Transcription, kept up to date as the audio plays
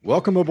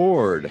Welcome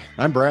aboard.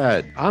 I'm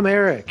Brad. I'm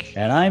Eric.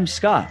 And I'm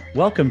Scott.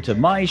 Welcome to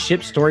My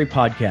Ship Story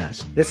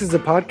Podcast. This is a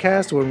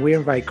podcast where we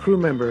invite crew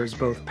members,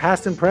 both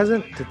past and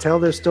present, to tell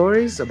their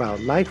stories about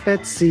life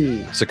at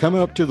sea. So come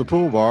up to the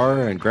pool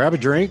bar and grab a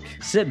drink.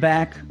 Sit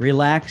back,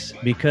 relax,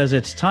 because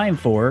it's time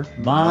for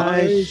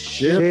My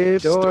Ship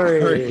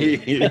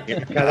Story.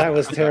 God, that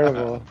was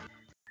terrible.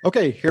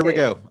 Okay, here we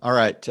go. All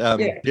right.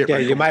 Yeah,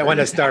 you might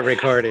want to start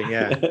recording.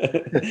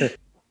 Yeah.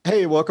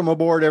 Hey, welcome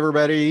aboard,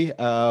 everybody.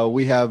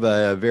 We have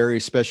a very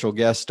special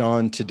guest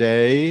on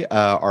today.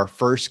 Our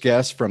first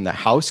guest from the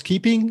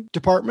housekeeping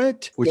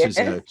department, which is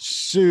a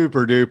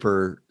super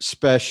duper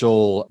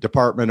special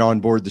department on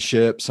board the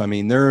ships. I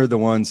mean, they're the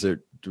ones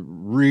that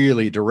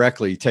really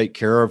directly take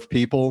care of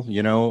people,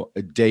 you know,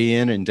 day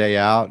in and day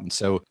out. And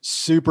so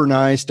super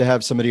nice to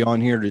have somebody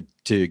on here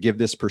to give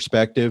this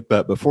perspective.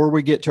 But before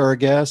we get to our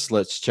guests,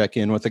 let's check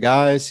in with the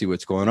guys, see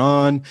what's going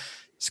on.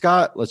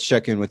 Scott, let's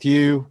check in with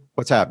you.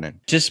 What's happening?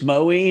 Just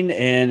mowing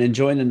and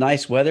enjoying the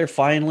nice weather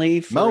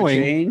finally for a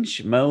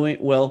change. Mowing.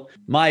 Well,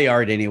 my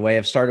yard anyway.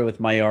 I've started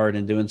with my yard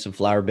and doing some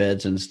flower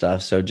beds and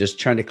stuff. So just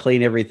trying to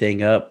clean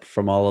everything up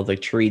from all of the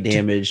tree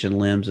damage and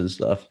limbs and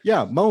stuff.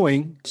 Yeah,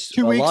 mowing.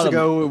 2 weeks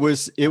ago,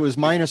 it was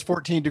minus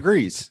 14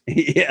 degrees.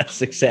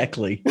 Yes,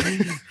 exactly.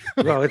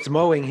 Well, it's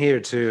mowing here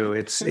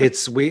too.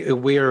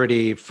 We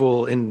already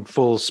in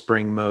full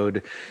spring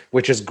mode,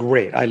 which is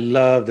great. I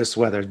love this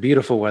weather. It's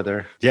beautiful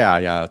weather.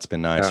 Yeah, it's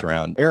been nice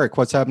around. Eric,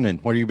 what's happening?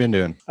 What have you been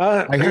doing?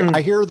 I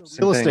hear the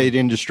real estate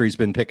industry's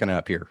been picking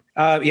up here.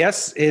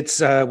 Yes,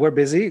 we're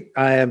busy.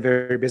 I am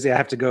very busy. I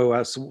have to go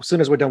as soon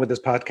as we're done with this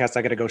podcast.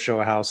 I got to go show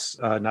a house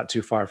not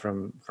too far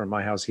from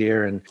my house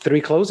here, and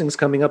 3 closings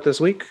coming up this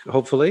week,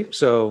 hopefully.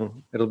 So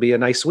it'll be a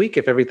nice week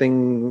if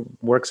everything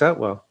works out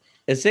well.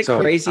 Is it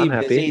crazy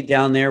busy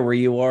down there where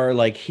you are?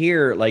 Like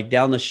here, like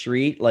down the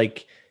street,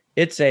 like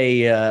it's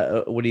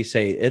a what do you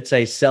say? It's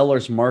a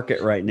seller's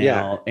market right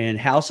now, and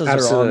houses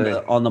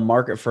are on the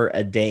market for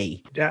a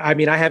day. I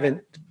mean, I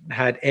haven't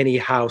had any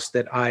house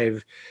that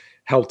I've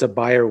helped a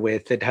buyer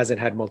with that hasn't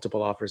had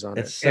multiple offers on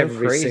it. It's so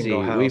crazy.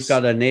 We've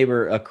got a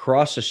neighbor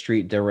across the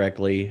street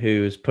directly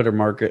who's put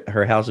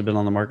her house has been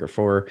on the market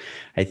for,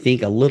 I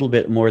think, a little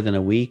bit more than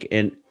a week,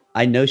 and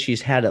I know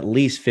she's had at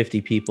least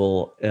 50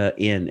 people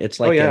in. It's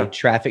like a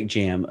traffic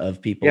jam of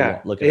people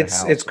looking at her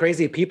house. It's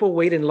crazy. People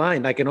wait in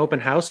line, like an open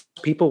house.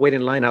 People wait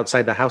in line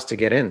outside the house to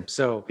get in.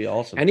 So be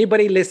awesome.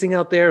 Anybody listening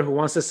out there who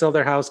wants to sell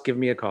their house, give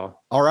me a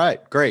call. All right,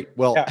 great.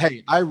 Well,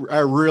 hey, I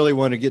really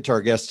want to get to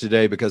our guest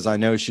today because I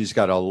know she's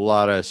got a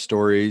lot of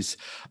stories.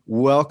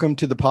 Welcome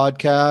to the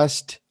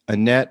podcast,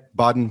 Annette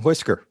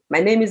Boden-Whisker. My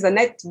name is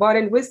Annette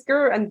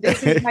Boden-Whisker, and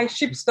this is my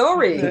ship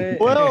story.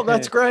 Well,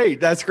 that's great.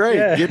 That's great.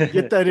 Yeah.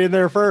 Get that in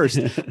there first.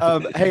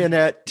 Hey,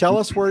 Annette, tell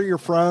us where you're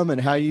from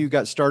and how you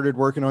got started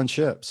working on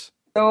ships.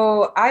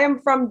 So I am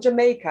from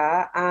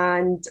Jamaica,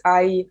 and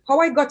how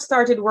I got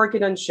started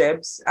working on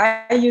ships,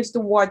 I used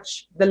to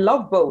watch The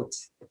Love Boat,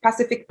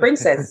 Pacific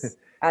Princess.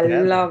 I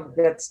love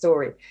that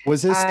story.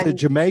 Was this the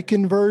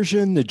Jamaican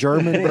version, the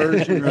German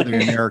version, or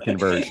the American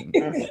version?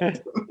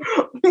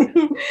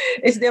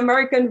 It's the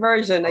American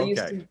version.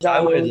 I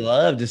would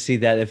love to see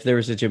that. If there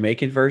was a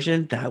Jamaican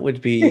version, that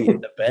would be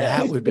the best.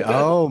 That would be.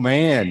 Oh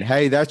man,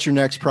 hey, that's your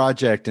next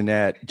project,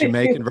 Annette.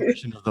 Jamaican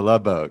version of The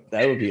Love Boat.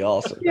 That would be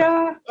awesome.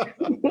 Yeah.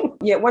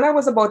 Yeah. When I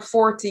was about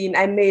 14,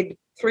 I made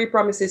 3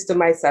 promises to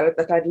myself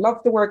that I'd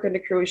love to work on the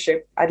cruise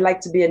ship. I'd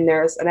like to be a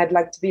nurse, and I'd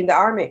like to be in the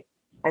army.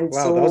 And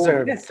wow, those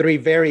are 3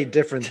 very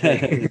different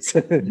things.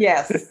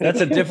 Yes.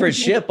 That's a different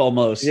ship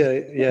almost. Yeah.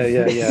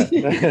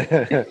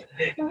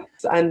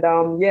 And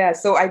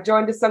so I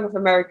joined the Song of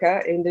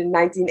America in the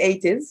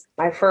 1980s,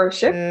 my first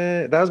ship.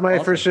 That was my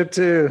first ship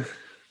too.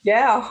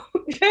 Yeah.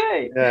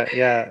 Okay.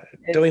 Yeah.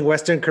 Doing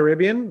Western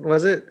Caribbean,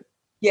 was it?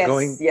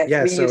 Yes.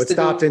 Yes. So it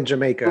stopped in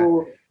Jamaica.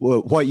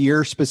 Well, what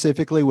year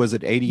specifically? Was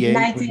it 88?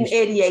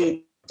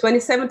 1988.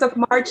 27th of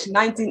March,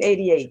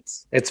 1988.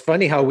 It's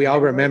funny how we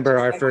all remember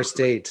our first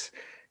date.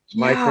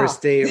 My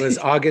first date was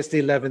August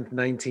 11th,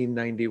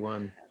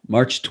 1991.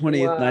 March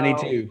 20th,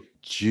 92.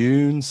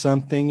 June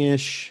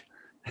something-ish,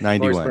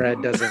 91. Of course,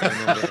 Brad doesn't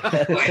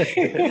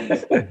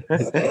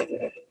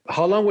remember.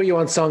 How long were you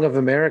on Song of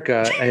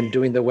America and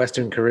doing the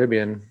Western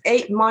Caribbean?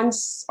 8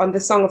 months on the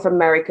Song of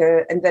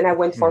America, and then I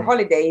went for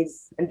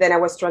holidays, and then I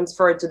was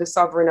transferred to the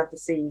Sovereign of the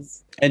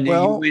Seas. And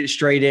you went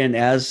straight in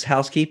as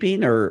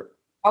housekeeping or?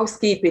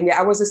 Housekeeping,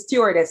 yeah. I was a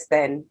stewardess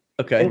then.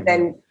 Okay. And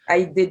then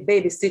I did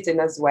babysitting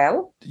as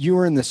well. You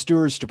were in the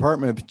steward's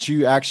department, but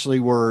you actually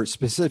were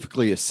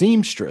specifically a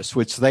seamstress,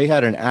 which they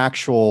had an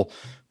actual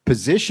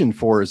position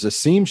for as a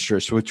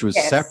seamstress, which was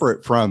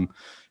separate from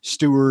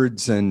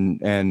stewards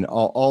and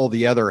all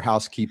the other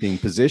housekeeping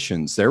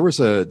positions. There was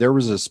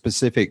a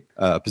specific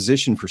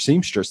position for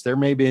seamstress. There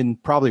may have been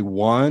probably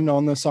one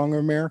on the Song of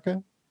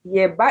America.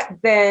 Yeah,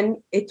 back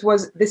then it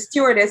was the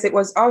stewardess. It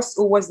was us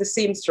who was the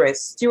seamstress.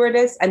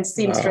 Stewardess and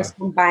seamstress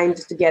combined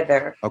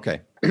together.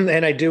 Okay.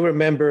 And I do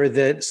remember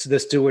that the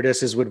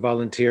stewardesses would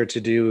volunteer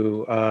to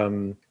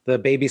do the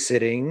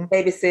babysitting.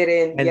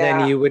 Babysitting. And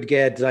then you would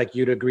get, like,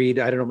 you'd agreed,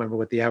 I don't remember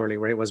what the hourly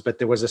rate was, but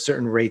there was a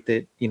certain rate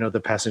that, the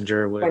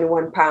passenger would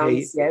 21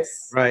 pounds,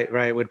 yes.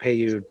 Right, would pay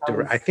you.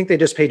 I think they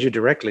just paid you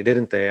directly,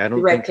 didn't they? I don't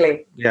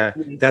directly.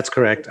 That's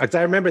correct.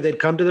 I remember they'd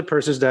come to the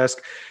purser's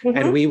desk,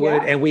 and we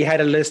would, and we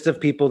had a list of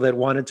people that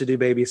wanted to do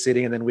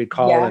babysitting, and then we'd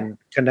call and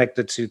connect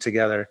the two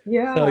together.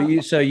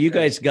 Yeah. So you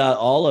guys got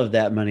all of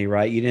that money,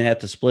 right? You didn't have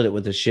to split it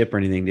with the ship or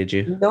anything, did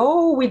you?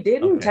 No, we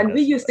didn't. Okay, and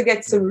we used to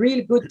get some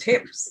really good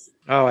tips.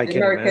 Oh, I The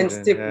can Americans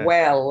imagine. tip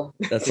well.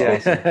 That's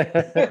awesome.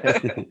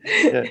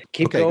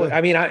 Keep Okay, going. go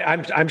I mean,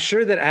 I'm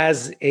sure that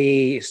as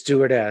a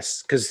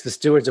stewardess, because the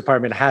steward's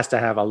department has to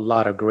have a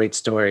lot of great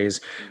stories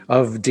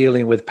of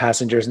dealing with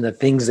passengers and the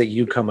things that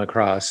you come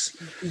across.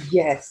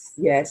 Yes.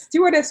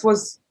 Stewardess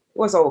was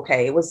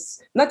okay. It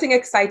was nothing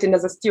exciting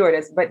as a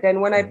stewardess, but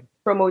then when I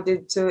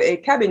promoted to a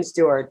cabin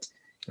steward,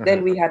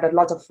 then we had a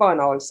lot of fun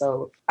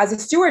also. As a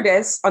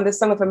stewardess on the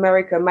Song of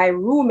America, my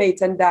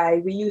roommate and I,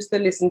 we used to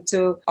listen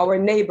to our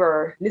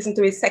neighbor, listen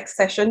to his sex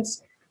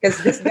sessions,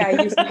 because this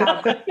guy used to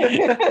have...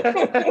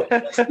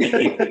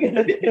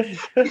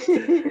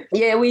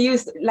 Yeah, we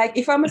used, like,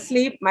 if I'm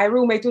asleep, my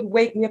roommate would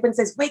wake me up and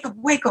says, wake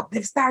up,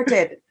 they've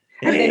started.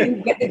 And then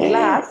we'd get the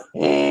glass.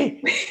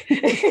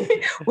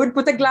 We'd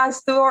put a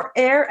glass to our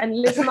ear and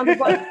listen on the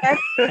podcast.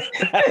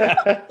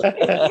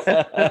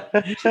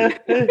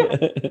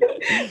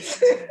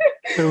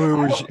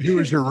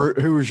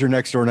 Who was your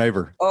next door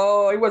neighbor?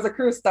 Oh, it was a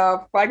crew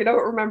staff. I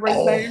don't remember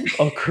his name.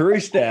 Crew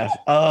staff.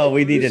 Oh,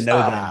 we need to know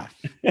that.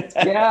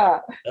 Yeah.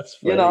 That's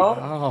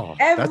funny.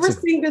 Every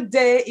single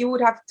day you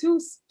would have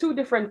two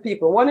different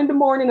people, one in the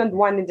morning and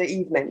one in the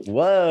evening.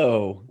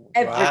 Whoa.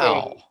 Every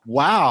day.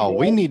 Wow.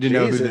 We need to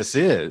know who this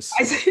is.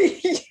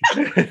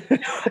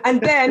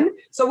 And then,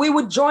 so we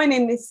would join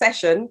in this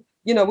session.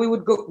 We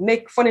would go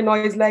make funny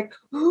noise like,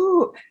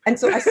 ooh. And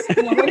so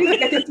when we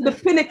get into the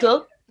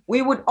pinnacle,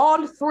 we would,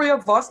 all four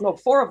of us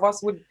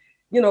would,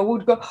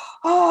 would go,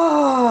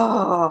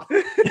 oh.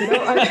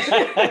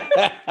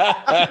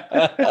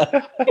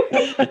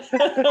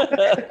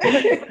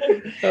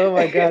 Oh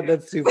my God,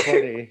 that's too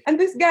funny. And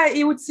this guy,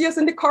 he would see us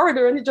in the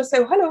corridor and he'd just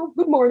say, hello,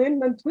 good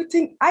morning. And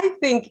I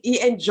think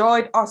he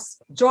enjoyed us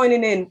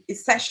joining in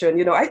his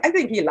session. I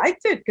think he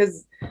liked it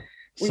because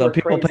some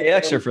people pay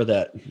extra for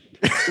that.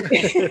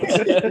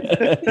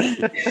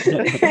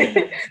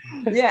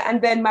 Yeah.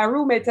 And then my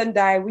roommate and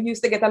I, we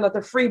used to get a lot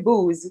of free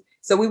booze.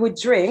 So we would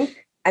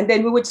drink and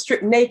then we would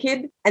strip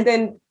naked and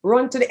then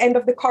run to the end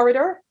of the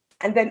corridor.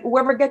 And then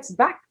whoever gets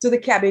back to the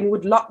cabin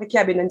would lock the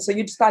cabin. And so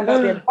you'd stand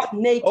out there butt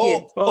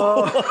naked.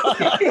 Oh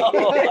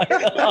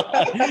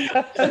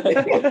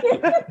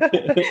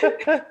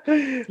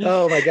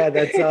my God,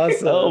 that's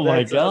awesome. Oh my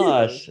That's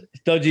gosh.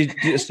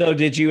 awesome. So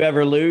did you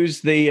ever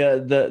lose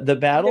the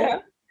battle? Yeah,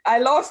 I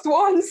lost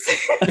once.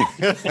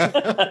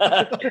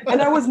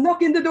 And I was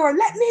knocking the door,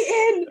 let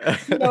me in.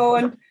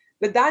 And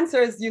the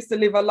dancers used to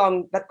live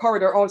along that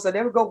corridor also.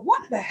 They would go,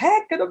 what the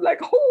heck? And I'm like,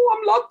 oh,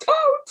 I'm locked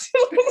out.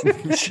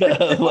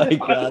 Oh my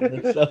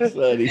God, that's so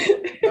funny.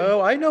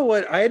 Oh, I know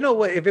what,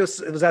 if it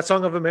was that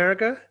Song of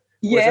America?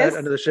 Yes. Was that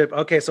under the ship?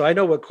 Okay, so I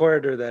know what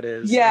corridor that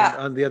is. Yeah.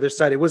 On the other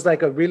side. It was like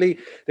there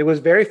was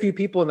very few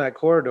people in that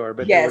corridor,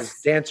 but there was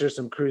dancers,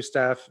 some crew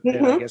staff,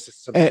 and I guess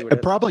some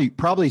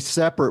probably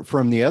separate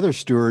from the other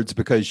stewards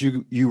because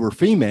you were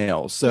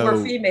female.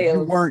 So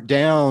you weren't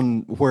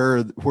down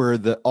where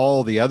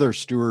all the other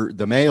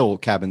the male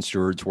cabin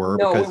stewards were.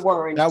 No, because we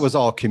weren't. That was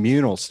all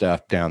communal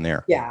stuff down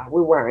there. Yeah,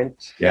 we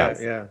weren't.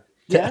 Yeah.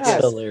 That's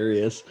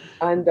hilarious.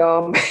 And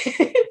oh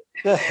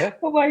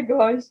my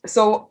gosh.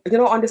 So,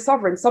 on the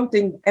Sovereign,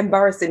 something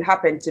embarrassing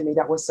happened to me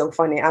that was so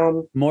funny.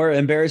 More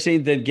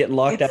embarrassing than getting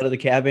locked out of the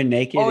cabin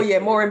naked? Oh yeah,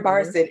 more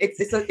embarrassing.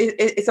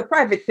 It's a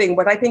private thing,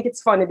 but I think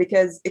it's funny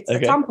because it's a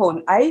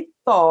tampon. I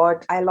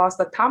thought I lost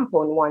a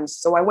tampon once.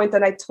 So I went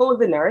and I told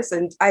the nurse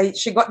and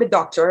she got the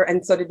doctor.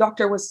 And so the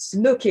doctor was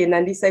looking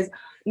and he says,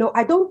 no,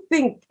 I don't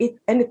think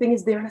anything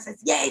is there. And I said,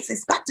 yes,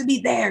 it's got to be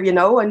there, and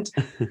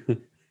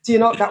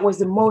that was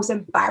the most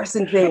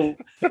embarrassing thing.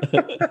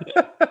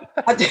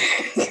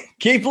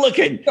 Keep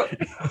looking.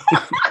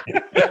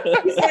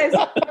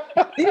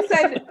 He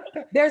said,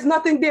 there's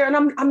nothing there.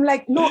 And I'm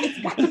like, no, it's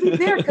got to be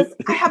there because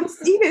I haven't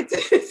seen it.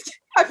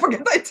 I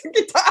forgot I took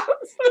it out.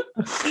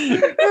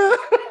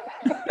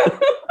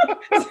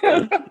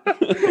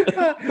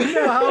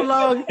 So how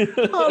long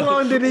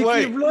did he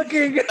keep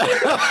looking?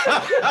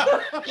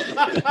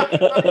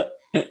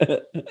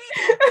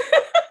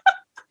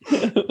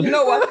 You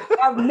know what?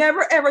 I've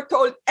never ever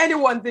told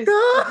anyone this.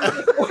 Oh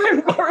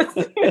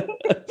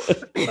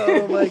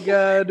my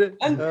God.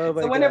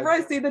 So whenever I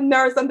see the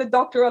nurse and the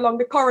doctor along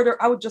the corridor,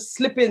 I would just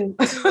slip in.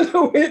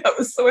 That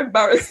was so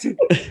embarrassing.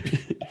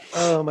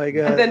 Oh my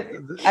God. And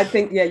then I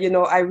think,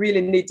 I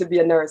really need to be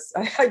a nurse.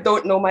 I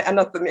don't know my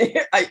anatomy.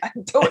 I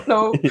don't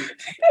know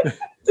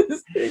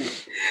this thing.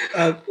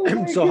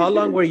 So how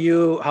long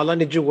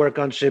did you work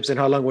on ships and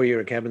how long were you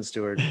a cabin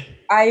steward?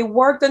 I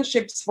worked on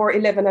ships for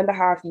 11 and a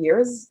half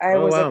years. I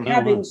was a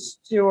cabin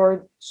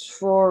steward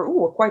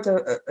for quite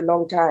a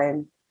long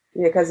time.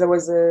 Yeah, because I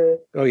was a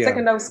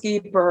second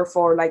housekeeper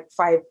for like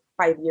five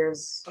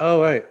years. Oh,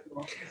 right.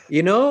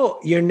 You know,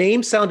 your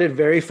name sounded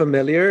very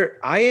familiar.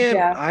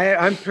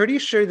 I'm pretty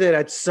sure that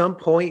at some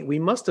point we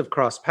must have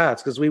crossed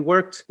paths because we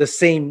worked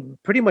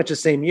pretty much the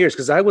same years.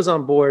 Because I was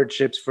on board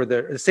ships for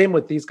the same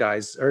with these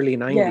guys, early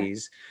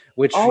 90s,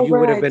 which you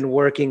would have been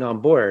working on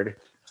board.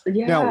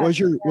 Yeah. Now, was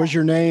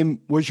your name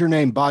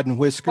Baden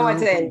Whisker?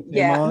 Baden,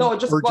 yeah. No,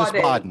 just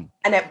Baden.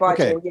 Annette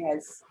Baden,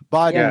 yes.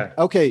 Baden. Yeah.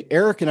 Okay,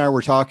 Eric and I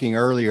were talking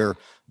earlier.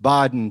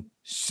 Baden,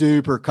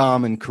 super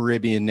common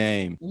Caribbean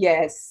name.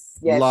 Yes.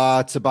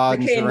 Lots of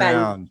Badens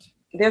around.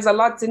 There's a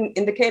lot in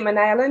the Cayman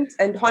Islands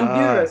and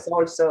Honduras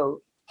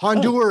also.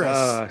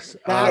 Honduras. See,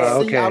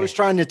 I was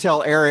trying to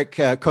tell Eric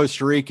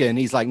Costa Rica, and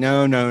he's like,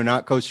 no,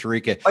 not Costa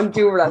Rica.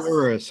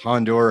 Honduras.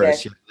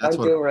 Honduras. Yes, yeah, that's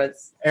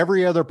Honduras.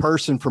 Every other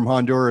person from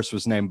Honduras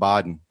was named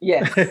Baden.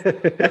 Yes.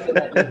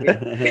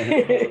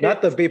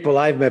 Not the people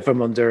I've met from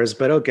Honduras,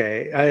 but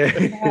okay.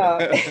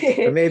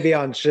 Maybe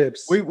on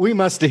ships. We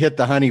must have hit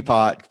the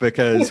honeypot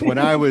because when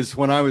I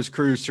was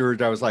crew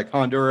steward, I was like,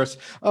 Honduras.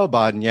 Oh,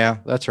 Baden. Yeah,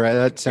 that's right.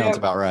 That sounds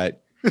about right.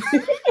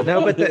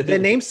 No, but the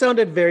name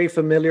sounded very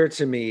familiar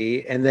to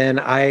me. And then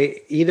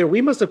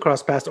we must have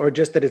crossed paths or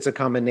just that it's a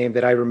common name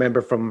that I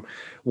remember from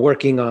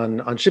working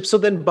on ships. So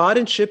then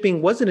Baden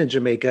Shipping wasn't in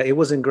Jamaica. It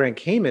was in Grand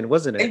Cayman,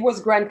 wasn't it? It was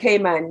Grand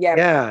Cayman.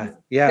 Yeah.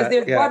 Yeah. Because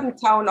there's Baden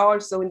Town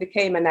also in the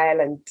Cayman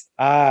Island.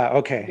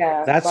 Okay.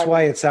 Yeah, that's Baden.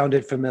 Why it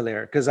sounded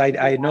familiar because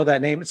I know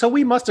that name. So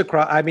we must have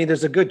crossed. I mean,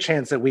 there's a good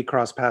chance that we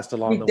crossed paths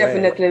along the way.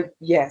 Definitely.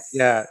 Yes.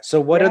 Yeah. So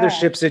what other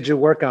ships did you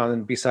work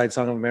on besides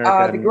Song of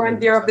America? The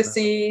Grandeur of the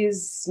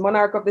Seas,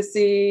 Monarch of the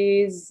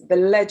Seas, the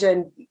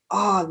Legend.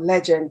 Oh,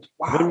 Legend.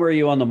 Wow. When were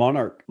you on the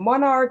Monarch?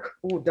 Monarch.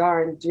 Oh,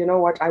 darn. Do you know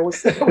what? I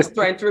was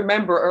trying to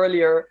remember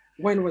earlier.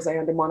 When was I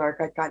on the Monarch?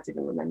 I can't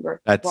even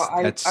remember.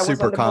 That's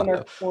super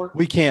common.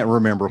 We can't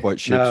remember what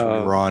ships we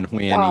were on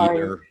when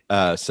either.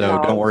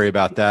 Don't worry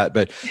about that.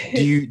 But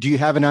do you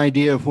have an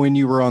idea of when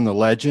you were on the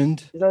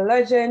Legend? The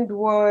Legend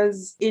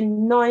was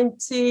in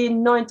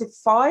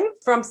 1995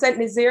 from Saint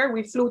Nazaire.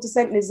 We flew to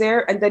Saint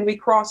Nazaire and then we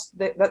crossed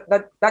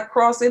that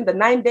crossing, the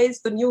 9 days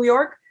to New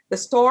York, the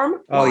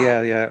storm. Oh,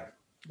 yeah.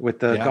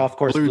 With the golf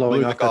course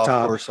blowing off the top.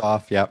 Golf course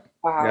off, yep.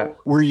 Wow. Yeah.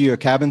 Were you a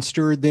cabin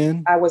steward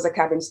then? I was a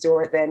cabin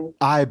steward then.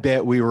 I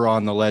bet we were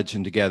on the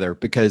Legend together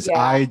because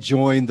I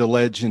joined the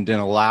Legend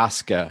in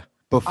Alaska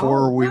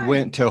before we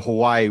went to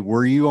Hawaii.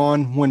 Were you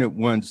on when it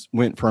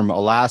went from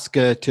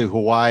Alaska to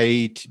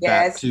Hawaii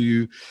back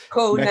to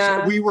Kona?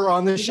 Mexico? We were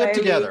on the ship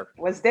together.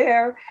 Was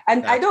there.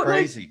 And That's I don't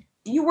crazy. know.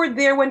 You were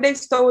there when they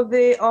stole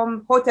the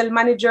hotel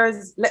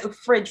manager's little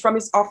fridge from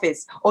his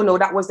office. Oh, no,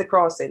 that was the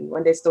crossing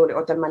when they stole the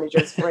hotel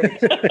manager's fridge.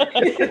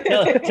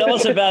 Tell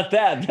us about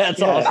that.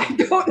 That's awesome. I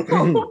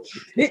don't know.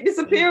 It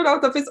disappeared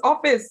out of his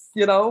office,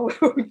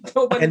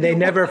 And they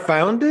never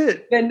found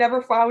it? They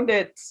never found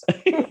it.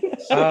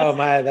 Oh,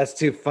 my, that's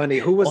too funny.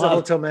 Who was the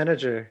hotel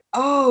manager?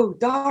 Oh,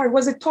 darn.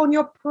 Was it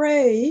Tonio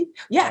Prey?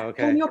 Yeah,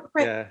 Tonio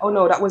Prey. Yeah. Oh,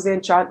 no, that was the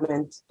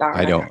Enchantment. Darn,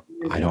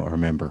 I don't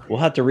remember. We'll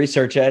have to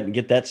research that and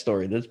get that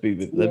story. That'd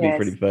be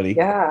pretty funny.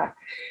 Yeah.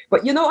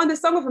 But on the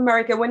Song of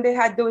America, when they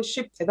had those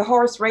ships, the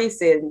horse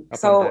racing.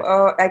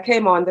 I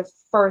came on the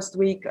first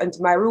week and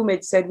my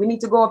roommate said, we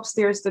need to go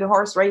upstairs to the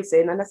horse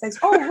racing. And I said,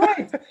 oh,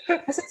 right.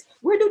 I said,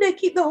 where do they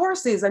keep the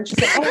horses? And she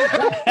said,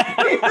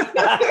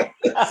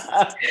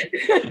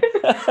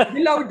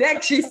 below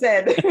deck, she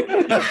said.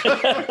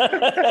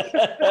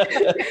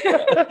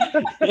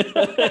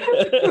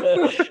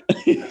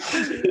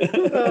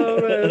 Oh,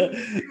 man.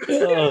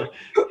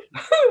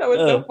 That was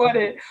so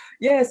funny.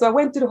 Yeah, so I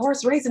went to the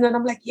horse racing and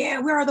I'm like, yeah,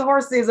 where are the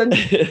horses? And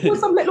there were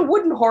some little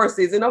wooden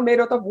horses, made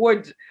out of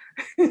wood.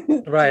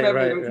 Right.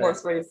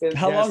 Horse racing.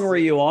 How long were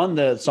you on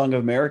the Song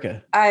of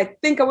America? I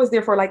think I was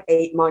there for like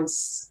 8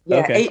 months.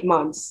 Yeah, 8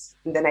 months.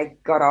 And then I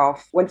got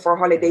off, went for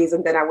holidays,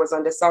 and then I was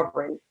on the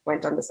Sovereign,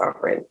 went on the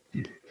Sovereign.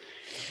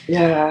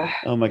 Yeah.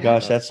 Oh my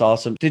gosh, that's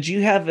awesome. Did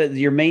you have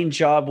your main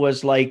job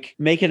was like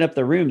making up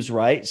the rooms,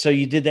 right? So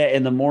you did that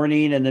in the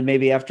morning and then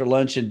maybe after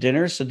lunch and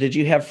dinner. So did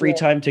you have free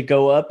time to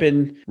go up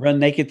and run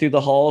naked through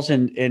the halls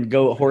and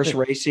go horse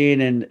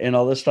racing and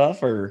all this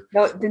stuff? Or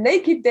no, the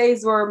naked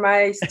days were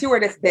my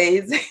stewardess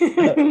days.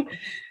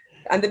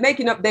 And the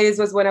making up days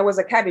was when I was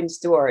a cabin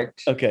steward.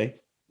 Okay.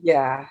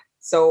 Yeah.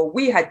 So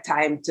we had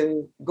time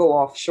to go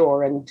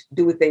offshore and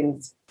do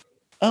things.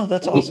 Oh,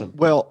 that's awesome.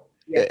 Well,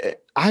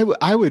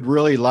 I would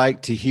really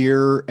like to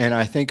hear, and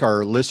I think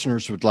our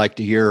listeners would like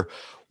to hear,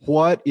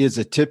 what is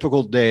a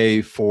typical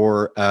day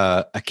for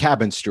a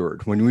cabin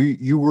steward when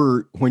you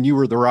were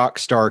the rock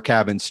star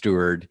cabin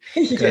steward?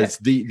 Because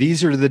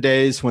these are the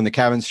days when the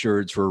cabin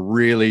stewards were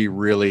really,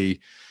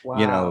 really,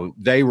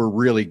 they were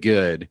really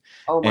good.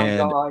 Oh my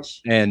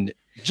gosh! And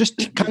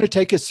just kind of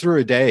take us through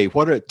a day,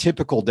 what a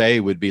typical day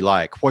would be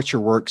like, what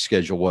your work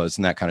schedule was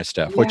and that kind of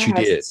stuff, what you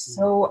did.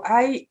 So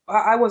I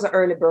was an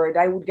early bird.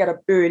 I would get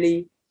up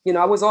early.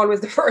 I was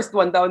always the first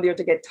one down there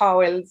to get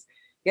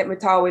my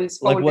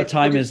towels. Like what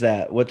time is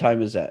that?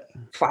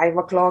 5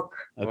 o'clock.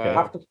 Okay.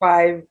 After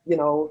 5,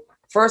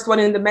 first one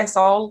in the mess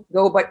hall,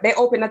 go, but they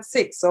open at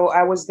 6. So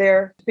I was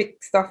there to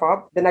pick stuff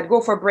up. Then I'd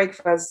go for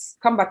breakfast,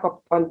 come back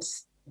up on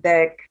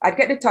deck. I'd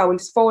get the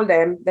towels, fold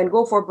them, then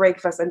go for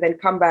breakfast and then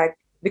come back.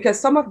 Because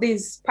some of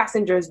these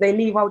passengers, they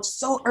leave out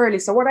so early.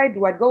 So what I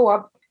do, I'd go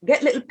up,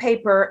 get little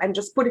paper and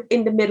just put it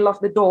in the middle of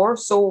the door.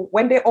 So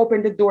when they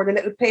open the door, the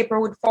little paper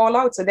would fall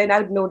out. So then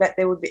I'd know that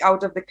they would be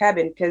out of the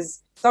cabin,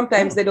 because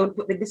sometimes they don't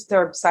put the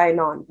disturb sign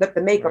on,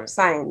 the makeup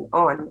sign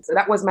on. So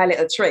that was my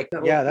little trick.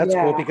 Yeah, that's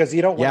cool, because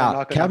you don't want to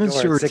knock on cabin the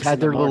door stewards at 6 had in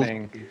the their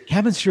morning.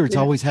 Cabin stewards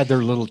always had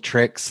their little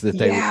tricks that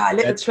they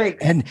little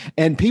tricks,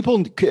 and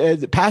people,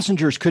 the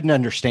passengers couldn't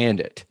understand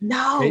it.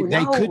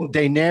 They couldn't.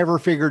 They never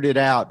figured it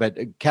out. But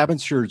cabin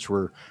stewards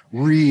were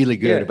really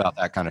good about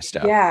that kind of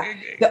stuff. Yeah,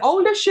 the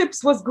older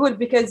ships was good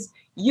because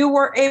you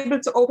were able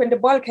to open the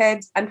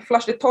bulkheads and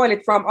flush the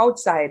toilet from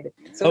outside.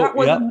 So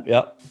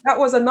that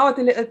was a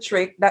naughty little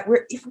trick that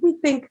if we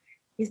think,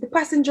 is the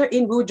passenger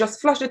in, we would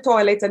just flush the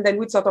toilet and then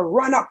we'd sort of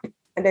run up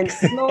and then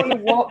slowly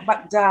walk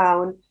back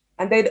down,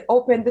 and they'd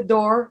open the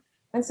door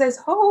and says,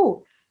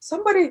 oh,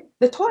 somebody,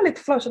 the toilet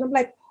flush. And I'm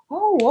like,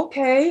 oh,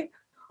 okay.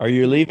 Are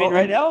you leaving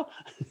right now?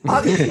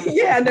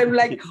 Yeah. And they're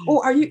like,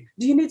 oh,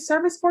 do you need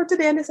service for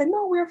today? And they said,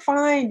 no, we're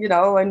fine,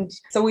 And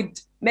so we'd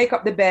make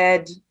up the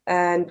bed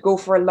and go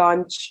for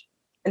lunch,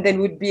 and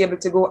then we'd be able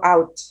to go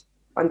out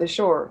on the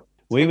shore.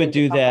 We would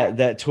do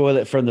that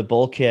toilet from the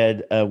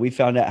bulkhead. We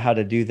found out how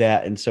to do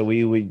that. And so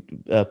we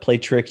would play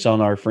tricks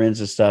on our friends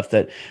and stuff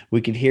that we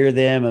could hear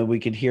them, and we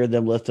could hear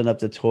them lifting up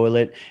the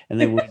toilet.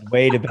 And then we'd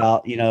wait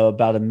about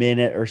a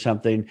minute or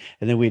something.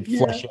 And then we'd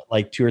flush it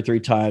like 2 or 3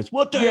 times.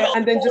 What the hell?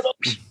 And then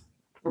just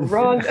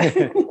run.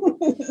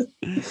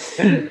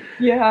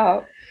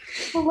 Yeah.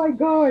 Oh my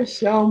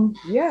gosh.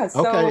 Yeah.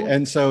 So, okay.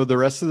 And so the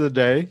rest of the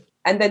day?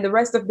 And then the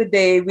rest of the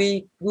day,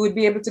 we would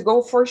be able to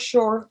go for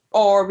shore,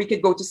 or we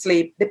could go to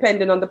sleep,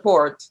 depending on the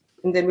port.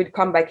 And then we'd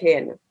come back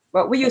in.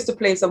 But we used to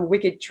play some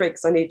wicked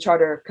tricks on each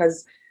other,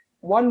 because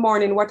one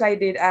morning what I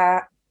did,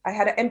 I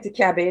had an empty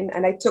cabin,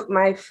 and I took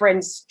my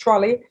friend's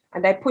trolley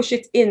and I pushed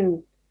it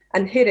in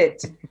and hid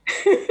it.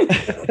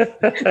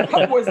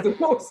 That was the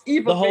most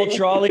evil The whole thing.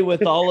 trolley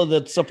with all of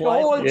the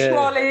supplies? The whole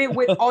trolley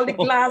with all the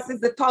glasses,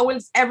 the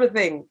towels,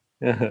 everything.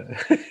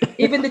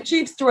 Even the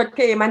chief steward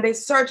came and they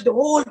searched the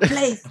whole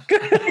place.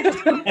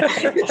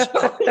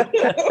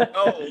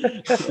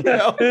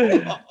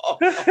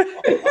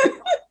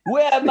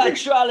 Where my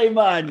trolley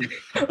man?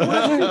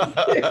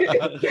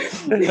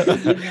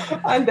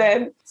 And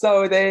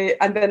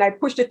then I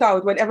pushed it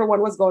out when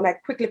everyone was gone. I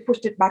quickly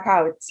pushed it back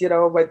out,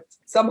 but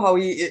somehow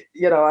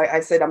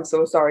I said, I'm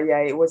so sorry. Yeah,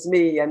 it was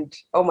me. And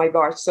oh my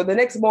gosh. So the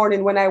next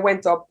morning when I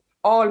went up,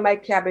 all my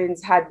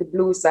cabins had the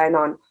blue sign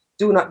on,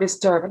 do not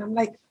disturb. And I'm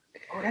like,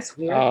 oh, that's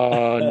weird.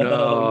 Oh,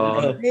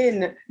 no.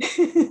 And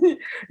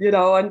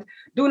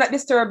do not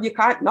disturb. You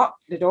can't knock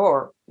the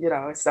door,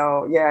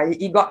 So, yeah,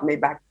 he got me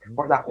back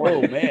for that one.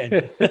 Oh,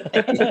 man.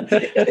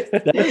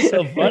 That's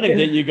so funny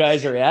that you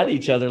guys are at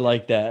each other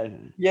like that.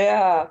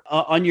 Yeah.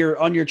 On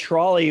your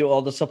trolley,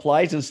 all the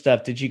supplies and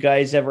stuff, did you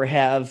guys ever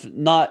have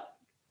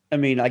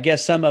I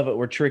guess some of it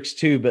were tricks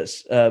too,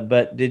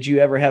 but did you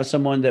ever have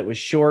someone that was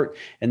short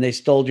and they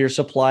stole your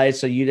supplies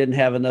so you didn't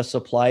have enough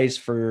supplies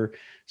for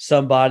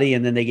somebody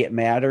and then they get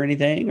mad or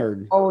anything?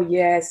 Or oh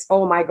yes,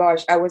 oh my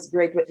gosh, I was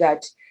great with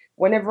that.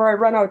 Whenever I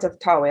run out of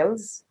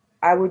towels,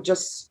 I would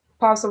just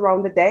pass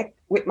around the deck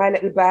with my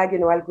little bag.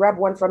 I'll grab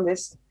one from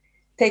this,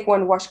 take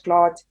one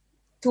washcloth,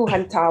 2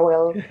 hand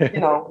towel,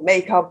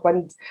 makeup,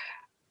 and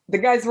the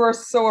guys were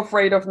so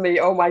afraid of me.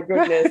 Oh my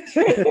goodness.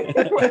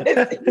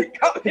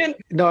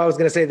 No, I was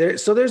going to say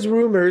there's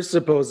rumors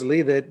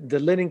supposedly that the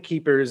linen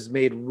keepers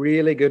made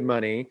really good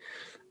money,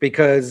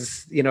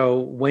 because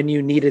when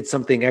you needed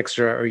something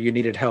extra or you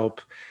needed help,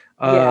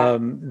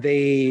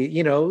 they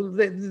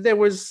there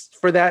was,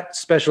 for that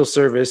special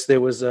service,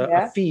 there was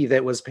a fee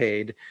that was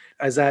paid.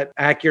 Is that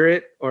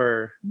accurate?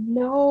 Or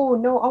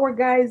no, our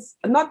guys,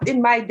 not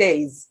in my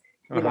days,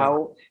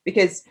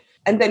 because,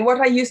 and then what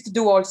I used to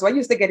do also, I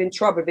used to get in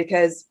trouble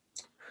because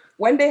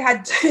when they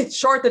had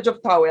shortage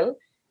of towel,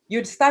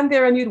 you'd stand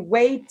there and you'd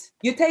wait,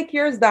 you take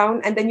yours down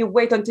and then you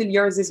wait until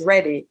yours is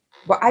ready.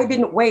 But I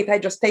didn't wait. I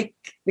just take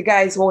the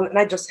guys home and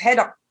I just head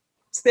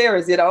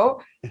upstairs,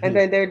 and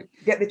then they'd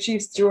get the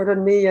chief steward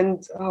on me.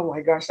 And oh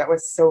my gosh, that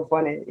was so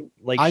funny.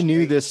 I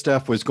knew this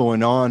stuff was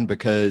going on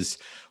because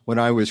when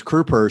I was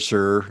crew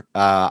purser,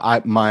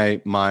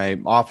 my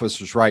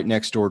office was right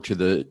next door to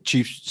the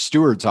chief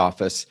steward's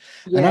office.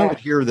 Yeah. And I would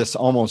hear this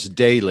almost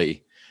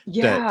daily.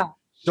 Yeah. That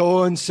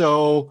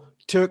so-and-so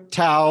took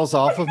towels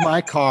off of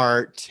my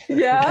cart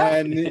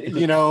and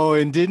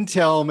didn't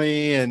tell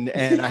me, and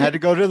I had to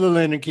go to the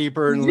linen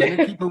keeper, and the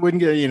linen keeper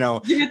wouldn't get, and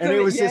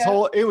it was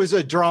it was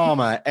a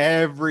drama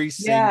every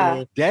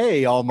single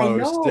day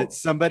almost, that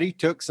somebody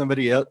took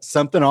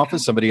something off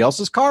of somebody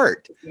else's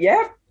cart.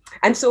 Yeah.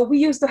 And so we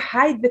used to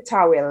hide the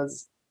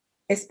towels,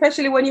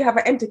 especially when you have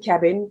an empty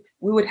cabin,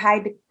 we would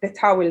hide the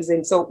towels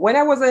in. So when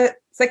I was a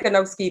second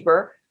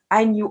housekeeper,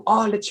 I knew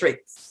all the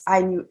tricks.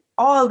 I knew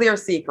all their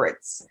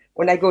secrets.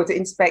 When I go to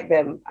inspect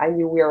them, I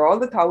knew where all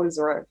the towels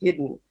were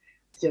hidden.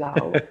 you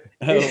know.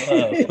 Oh,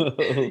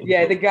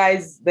 Yeah, the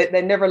guys that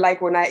they never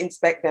like when I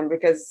inspect them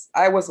because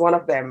I was one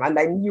of them and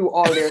I knew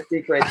all their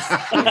secrets.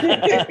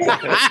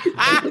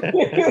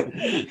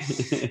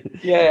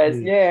 Yes,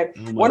 yeah.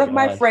 Oh One of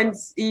my God.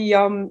 friends, he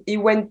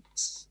went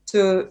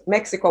to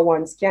Mexico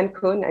once,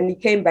 Cancun, and he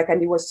came back and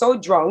he was so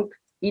drunk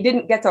he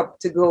didn't get up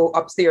to go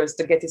upstairs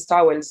to get his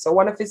towels. So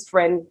one of his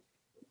friends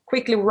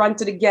quickly ran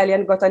to the galley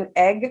and got an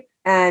egg,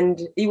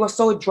 and he was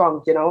so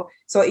drunk, you know.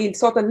 So he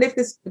sort of lift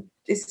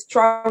his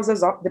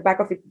trousers up, the back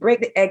of it,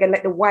 break the egg and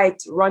let the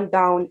white run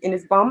down in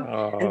his bum.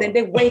 And then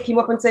they wake him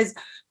up and says,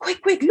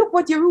 quick, look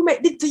what your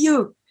roommate did to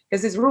you.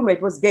 Because his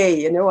roommate was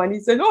gay, you know, and he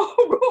said, oh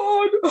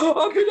God,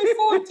 I'm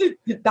gonna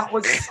it. That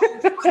was so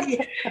funny.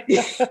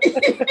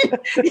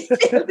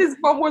 His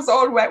bum was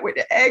all wet with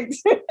the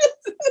eggs.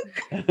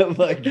 Oh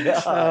my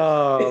God.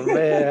 Oh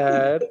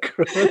man.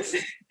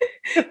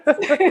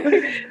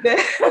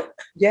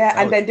 Yeah,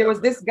 and then there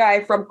was this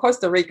guy from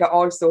Costa Rica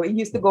also. He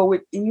used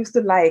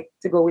to like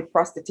to go with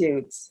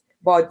prostitutes.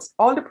 But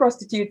all the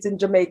prostitutes in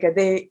Jamaica,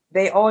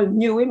 they all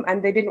knew him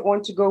and they didn't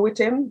want to go with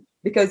him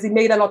because he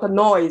made a lot of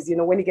noise. You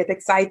know, when he get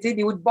excited,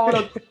 he would bawl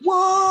out,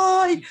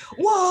 why?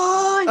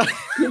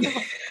 You know?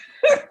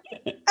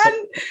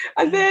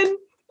 and then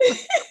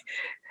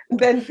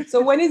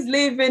so when he's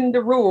leaving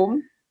the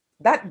room,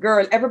 that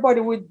girl, everybody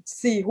would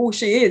see who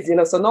she is, you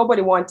know, so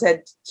nobody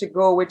wanted to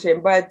go with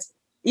him, but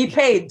he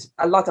paid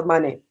a lot of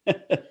money.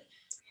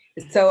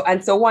 So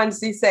once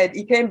he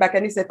came back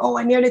and he said, oh,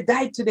 I nearly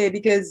died today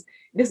because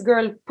this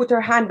girl put her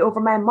hand over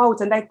my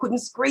mouth and I couldn't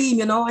scream,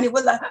 you know, and it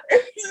was like,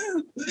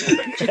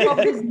 she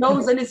covered his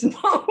nose and his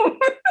mouth.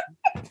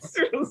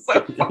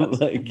 So oh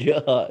my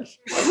gosh.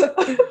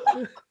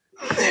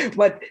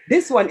 But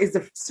this one is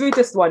the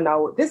sweetest one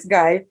now. This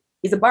guy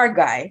is a bar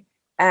guy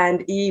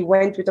and he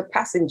went with a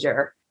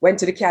passenger, went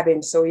to the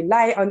cabin. So he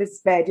lie on this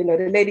bed, you know,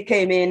 the lady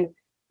came in,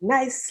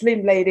 nice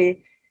slim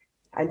lady.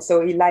 And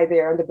so he lie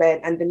there on the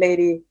bed and the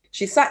lady,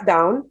 she sat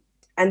down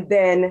and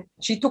then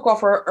she took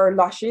off her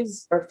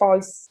lashes, her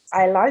false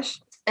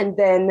eyelash. And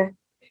then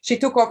she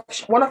took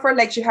off one of her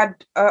legs. She had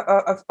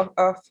a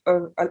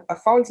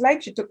false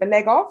leg. She took the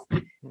leg off.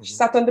 She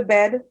sat on the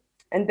bed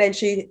and then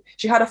she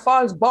had a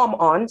false bum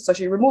on. So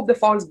she removed the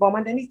false bum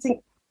and then he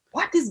think,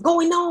 what is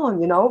going on,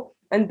 you know?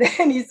 And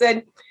then he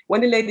said,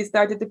 when the lady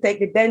started to take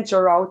the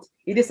denture out,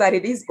 he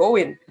decided he's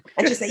going.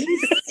 And she said, you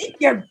sit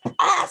your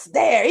ass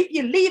there. If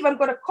you leave, I'm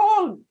going to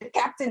call the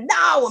captain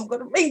now. I'm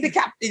going to ring the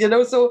captain, you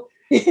know. So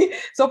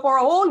for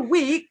a whole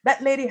week,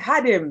 that lady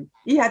had him.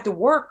 He had to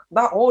work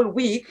that whole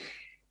week.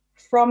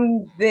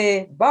 From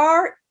the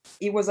bar,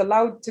 he was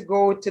allowed to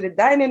go to the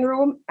dining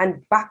room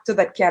and back to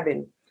that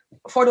cabin.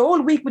 For the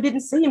whole week, we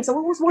didn't see him. So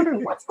we was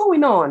wondering, what's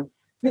going on?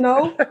 You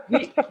know,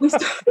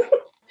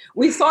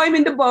 we saw him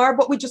in the bar,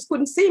 but we just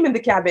couldn't see him in the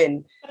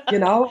cabin, you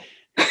know?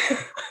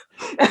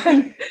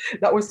 And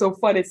that was so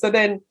funny. So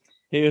then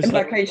he was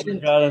embarkation.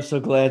 Like, oh God, I'm so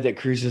glad that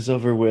cruise is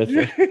over with.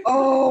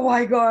 Oh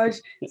my gosh.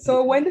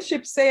 So when the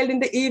ship sailed in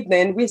the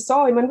evening, we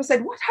saw him and we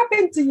said, what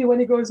happened to you? And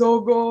he goes, oh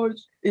gosh.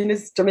 In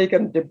his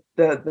Jamaican,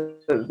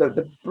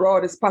 the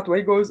broadest pathway,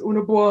 he goes,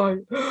 Una boy,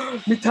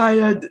 me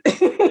tired.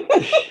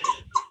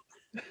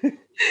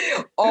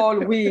 all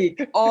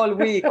week.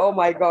 Oh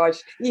my gosh.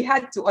 He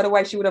had to,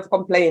 otherwise she would have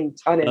complained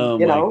on him,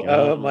 you know.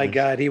 Oh my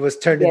God. He was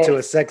turned into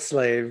a sex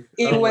slave.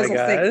 He was a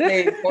sex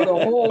slave for the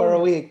whole for a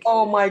week.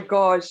 Oh my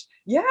gosh.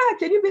 Yeah,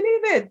 can you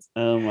believe it?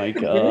 Oh my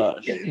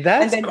gosh.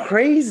 That's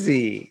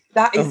crazy.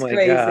 That is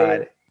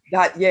crazy.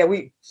 God.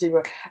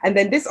 And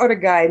then this other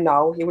guy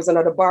now, he was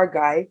another bar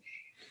guy.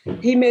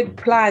 He made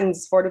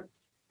plans for the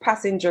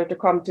passenger to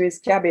come to his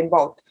cabin,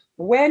 but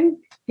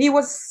when he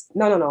was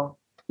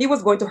he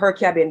was going to her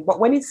cabin, but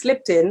when he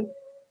slipped in,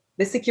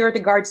 the security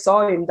guard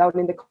saw him down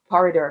in the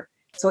corridor.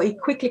 So he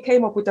quickly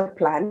came up with a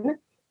plan.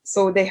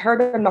 So they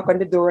heard a knock on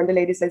the door and the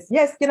lady says,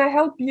 yes, can I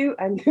help you?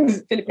 And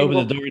open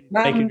the door and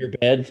make in your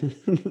bed.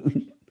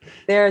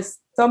 There's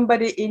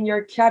somebody in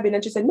your cabin.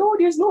 And she said, no,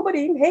 there's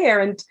nobody in here.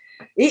 And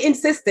he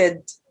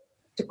insisted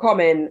to come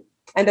in.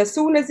 And as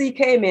soon as he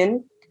came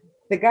in,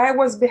 the guy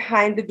was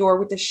behind the door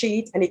with a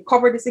sheet and he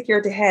covered the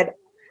security head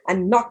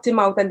and knocked him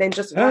out and then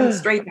just ran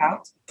straight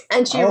out.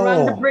 And she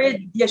ran the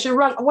bridge. Yeah, she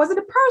ran. Was it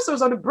the purse or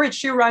was on the bridge?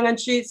 She ran and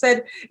she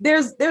said,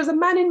 there's a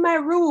man in my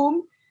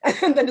room.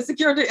 And then the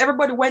security,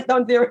 everybody went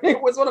down there. And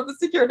it was one of the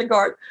security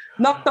guards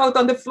knocked out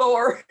on the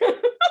floor.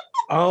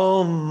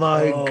 Oh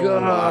my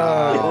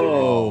God.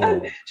 Oh.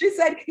 And she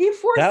said, he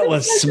forced That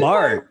was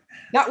smart.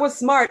 That was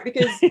smart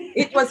because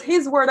it was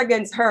his word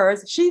against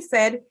hers. She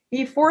said,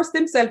 he forced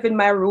himself in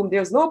my room.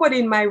 There's nobody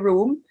in my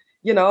room,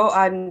 you know,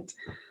 and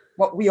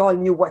what we all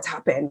knew what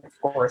happened, of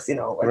course, you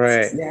know.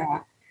 Right.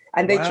 Yeah.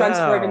 And they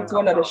transferred him to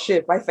another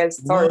ship. I felt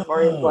sorry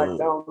for him, but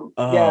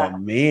oh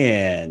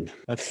man.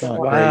 That's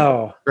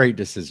not great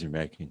decision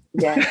making.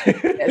 Yeah.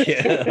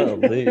 Yeah.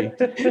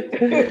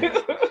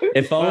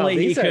 If only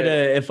he could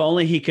have. If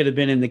only he could have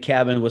been in the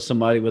cabin with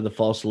somebody with a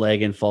false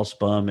leg and false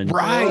bum. And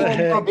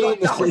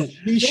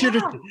he should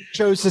have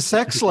chose the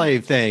sex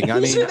slave thing. I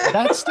mean,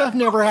 that stuff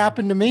never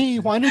happened to me.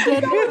 Why did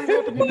that never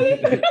happen to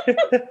me?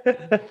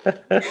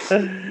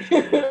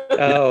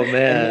 Oh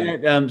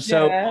man.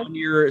 So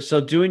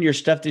doing your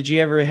stuff, did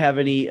you ever have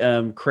any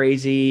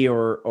crazy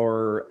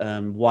or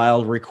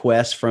wild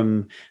requests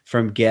from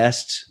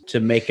guests to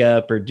make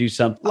up or do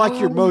something? Like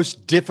your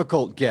most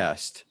difficult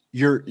guest.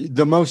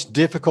 The most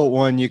difficult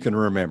one you can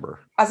remember.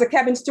 As a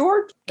cabin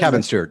steward?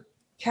 Cabin steward.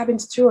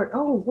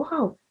 Oh,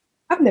 wow.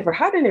 I've never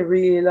had any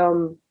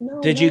real.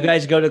 No. Did you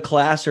guys go to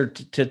class or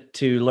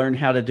to learn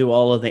how to do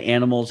all of the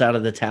animals out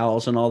of the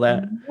towels and all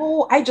that?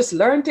 No, I just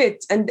learned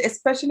it. And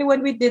especially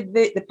when we did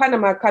the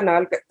Panama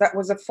Canal, that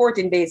was a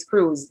 14 days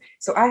cruise.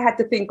 So I had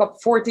to think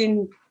up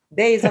 14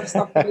 days of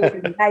stuff to do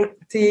with night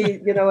tea,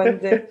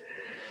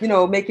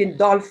 and making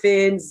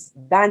dolphins,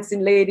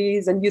 dancing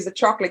ladies, and use the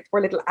chocolate for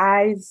little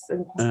eyes.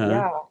 And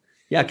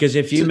Yeah, because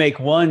if you make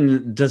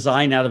one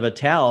design out of a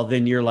towel,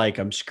 then you're like,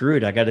 I'm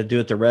screwed. I got to do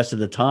it the rest of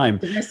the time.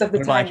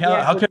 Like,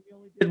 how come you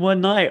only did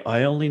one night?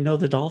 I only know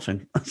the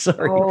dolphin.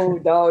 Sorry. Oh,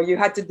 no, you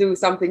had to do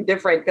something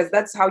different because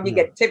that's how you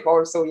get tip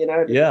also,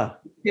 Yeah.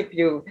 Tip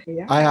you.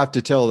 Yeah. I have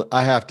to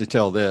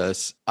tell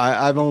this.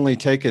 I've only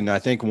taken, I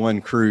think,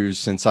 one cruise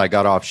since I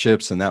got off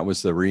ships, and that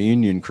was the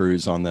reunion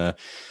cruise on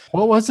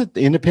what was it?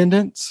 The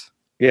Independence?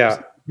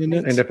 Yeah.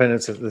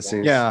 Independence of the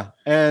Seas. Yeah.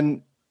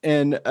 And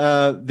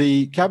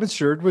the cabin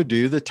steward would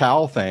do the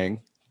towel thing.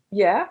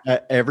 Yeah.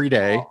 Every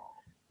day. Oh,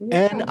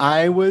 yeah. And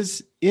I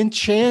was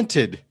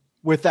enchanted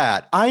with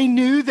that. I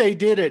knew they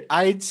did it.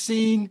 I'd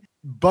seen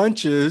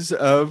bunches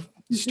of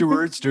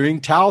stewards doing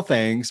towel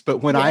things, but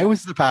when I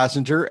was the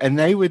passenger and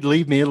they would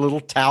leave me a little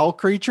towel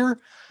creature,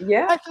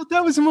 I thought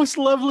that was the most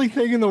lovely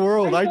thing in the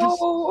world. I just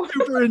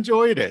super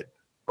enjoyed it.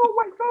 Oh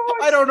my gosh.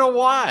 I don't know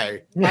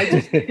why. I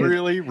just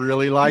really,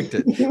 really liked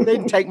it.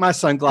 They'd take my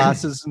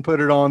sunglasses and put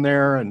it on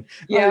there. And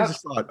I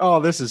just thought, oh,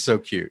 this is so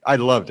cute. I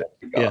loved it.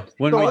 Yeah.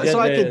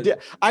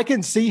 I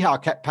can see how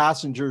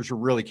passengers are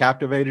really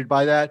captivated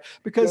by that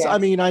because I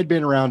mean, I'd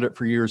been around it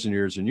for years and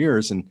years and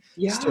years. And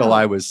still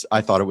I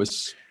thought it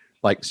was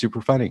like super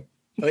funny.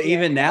 But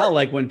even now,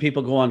 like when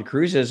people go on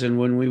cruises and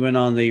when we went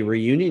on the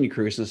reunion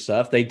cruise and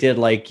stuff, they did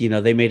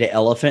they made an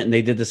elephant and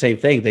they did the same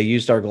thing. They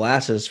used our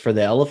glasses for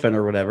the elephant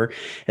or whatever.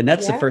 And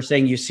that's the first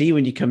thing you see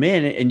when you come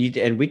in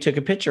and we took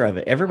a picture of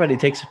it. Everybody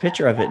takes a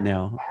picture of it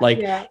now.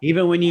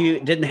 Even when you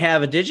didn't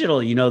have a digital,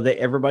 that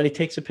everybody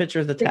takes a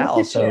picture of the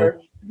towel. So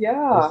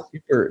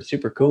super,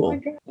 super cool. Oh,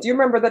 do you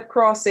remember that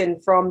crossing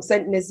from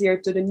Saint Nazaire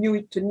to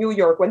New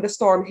York when the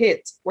storm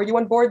hit? Were you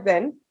on board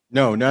then?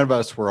 No, none of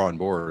us were on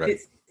board.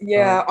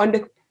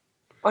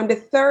 On the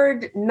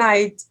third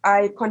night,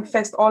 I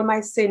confessed all my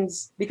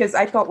sins because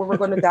I thought we were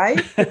going to die.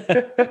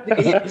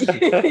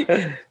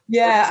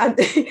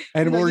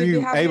 And were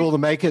you able to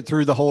make it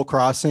through the whole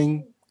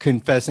crossing,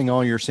 confessing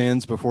all your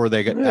sins before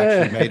they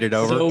actually made it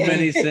over? So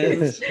many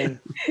sins.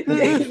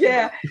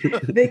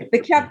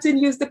 The captain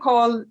used to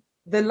call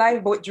the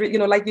lifeboat,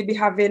 like you'd be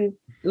having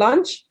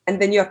lunch,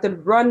 and then you have to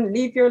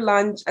leave your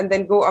lunch, and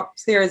then go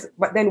upstairs.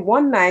 But then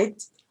one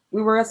night,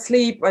 we were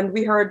asleep and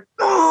we heard,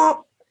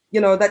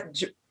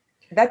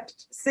 that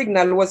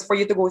signal was for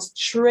you to go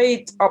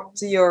straight up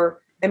to your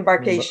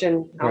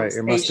embarkation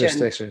your muster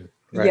station.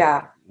 Right.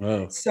 Yeah.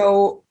 Wow.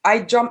 So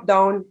I jumped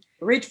down,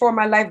 reached for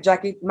my life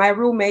jacket. My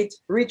roommate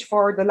reached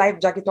for the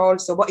life jacket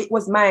also, but it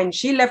was mine.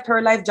 She left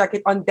her life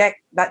jacket on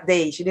deck that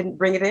day. She didn't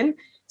bring it in.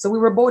 So we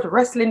were both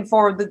wrestling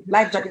for the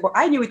life jacket, but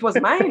I knew it was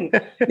mine.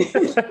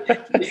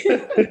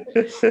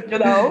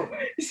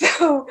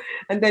 So,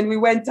 and then we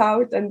went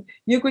out and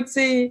you could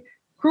see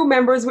crew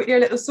members with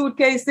their little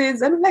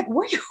suitcases. And I'm like,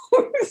 what you?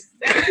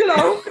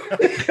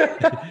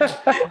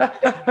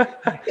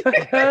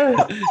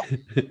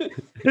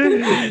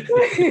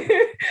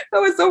 That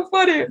was so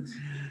funny.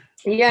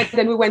 Yeah,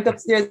 then we went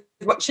upstairs,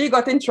 but she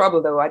got in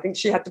trouble though. I think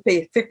she had to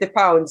pay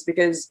 £50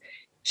 because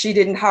she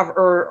didn't have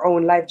her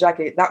own life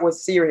jacket. That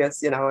was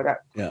serious,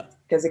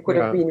 because it could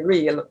have been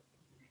real.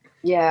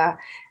 Yeah.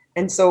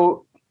 And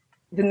so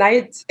the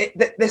night,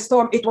 the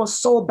storm, it was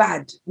so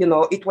bad,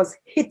 it was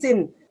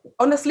hitting.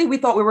 Honestly, we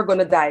thought we were going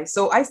to die.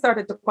 So I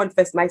started to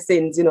confess my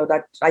sins,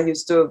 that I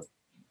used to,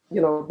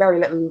 very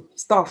little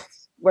stuff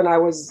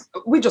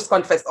we just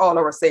confessed all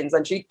our sins.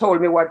 And she told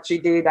me what she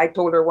did. I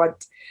told her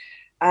what,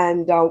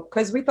 and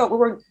because we thought we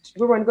weren't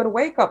going to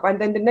wake up.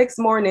 And then the next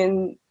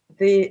morning,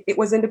 it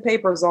was in the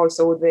papers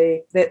also.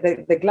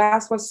 The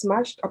glass was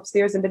smashed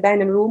upstairs in the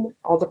dining room.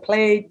 All the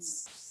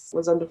plates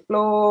was on the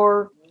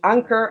floor.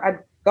 Anchor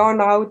had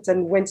gone out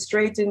and went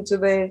straight into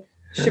the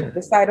ship,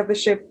 the side of the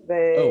ship.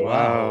 Oh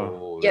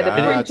wow! Yeah, the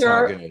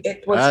printer.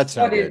 It was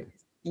flooded.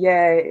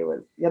 Yeah, it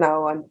was.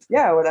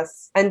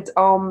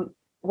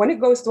 When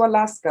it goes to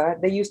Alaska,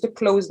 they used to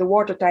close the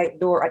watertight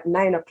door at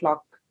 9:00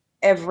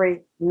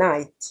 every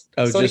night.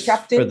 Oh, so just the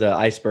captain, for the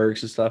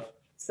icebergs and stuff.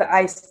 It's the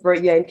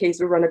iceberg, in case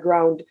we run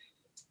aground.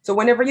 So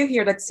whenever you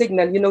hear that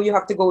signal, you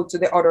have to go to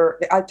the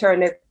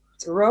alternate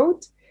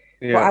road.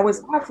 Yeah. But I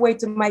was halfway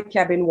to my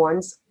cabin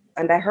once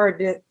and I heard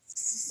the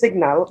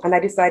signal, and I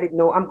decided,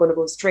 no, I'm going to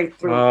go straight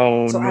through.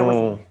 Oh, so no. I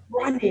was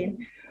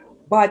running,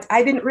 but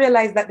I didn't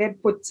realize that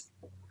they'd put,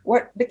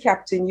 what the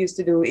captain used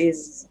to do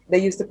is they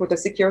used to put a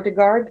security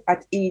guard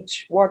at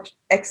each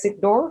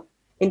exit door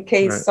in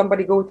case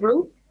somebody go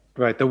through.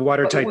 Right, the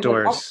watertight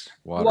doors.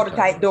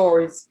 Watertight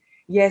doors.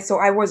 Yeah, so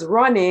I was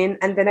running,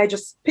 and then I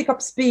just pick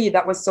up speed.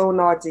 That was so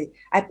naughty.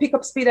 I pick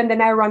up speed, and then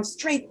I run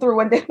straight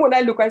through. And then when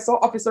I look, I saw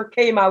officer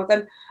came out,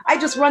 and I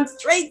just run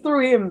straight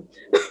through him.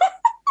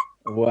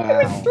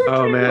 Wow.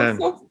 Oh, man. It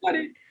was so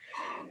funny.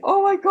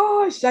 Oh my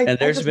gosh. And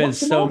there's been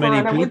so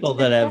many people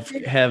that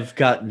have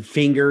gotten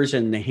fingers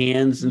and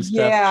hands and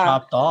stuff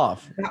chopped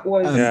off. That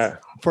was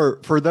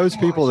for those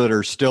people that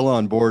are still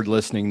on board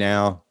listening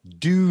now,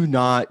 do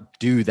not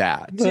do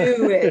that.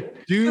 Do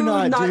it. do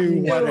not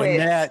do what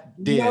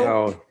Annette did.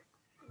 No.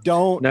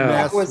 Don't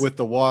mess with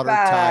the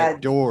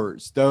watertight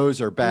doors.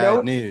 Those are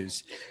bad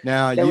news.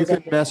 Now, you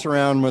can mess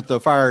around with the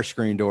fire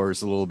screen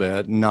doors a little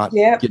bit and not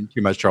get in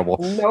too much trouble.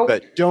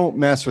 But don't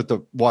mess with the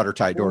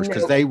watertight doors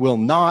because they will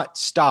not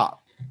stop.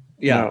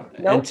 Yeah.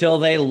 Until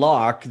they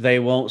lock, they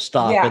won't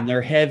stop. And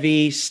they're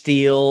heavy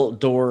steel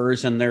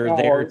doors, and they're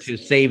there to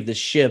save the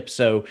ship.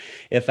 So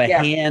if a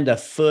hand, a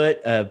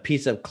foot, a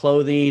piece of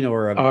clothing,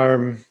 or an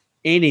arm,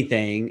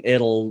 anything,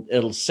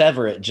 it'll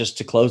sever it just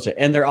to close it.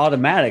 And they're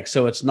automatic,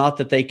 so it's not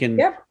that they can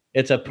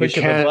it's a push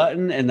of a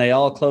button and they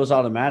all close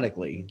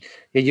automatically.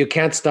 You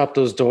can't stop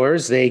those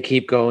doors. They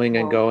keep going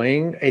and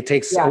going. It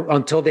takes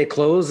until they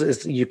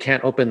close, you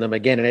can't open them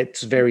again, and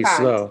it's very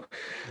slow.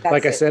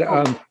 Like I said,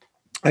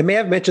 I may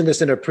have mentioned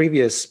this in a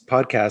previous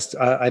podcast.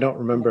 I don't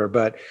remember,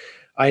 but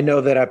I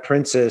know that at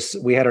Princess,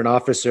 we had an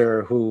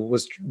officer who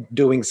was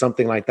doing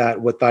something like that,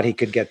 thought he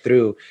could get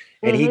through,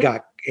 and he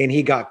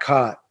got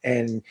caught.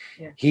 And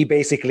he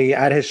basically,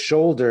 at his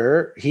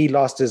shoulder, he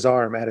lost his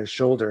arm at his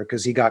shoulder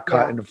because he got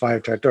caught in a fire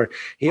truck door.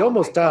 He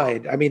almost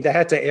died. I mean, they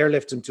had to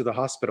airlift him to the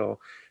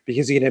hospital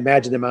because you can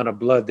imagine the amount of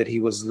blood that he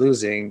was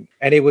losing.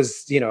 And it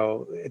was,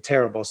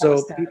 terrible.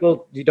 So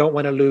people, you don't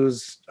want to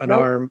lose an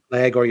arm,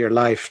 leg, or your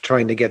life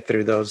trying to get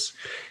through those,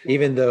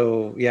 even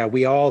though,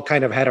 we all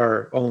kind of had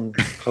our own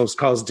close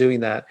calls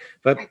doing that.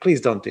 But please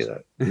don't do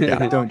that.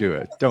 Yeah, don't do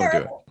it. Don't do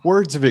it.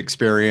 Words of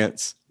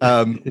experience.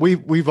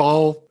 We've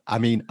all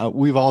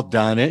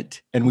done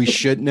it, and we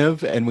shouldn't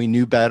have, and we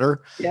knew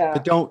better. Yeah.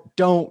 But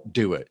don't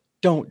do it.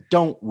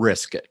 Don't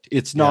risk it.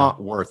 It's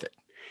not worth it.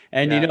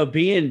 And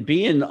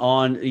being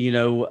on,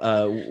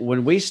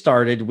 when we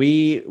started,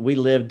 we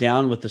lived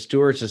down with the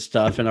stewards and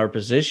stuff in our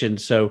position.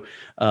 So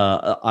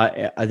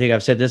I think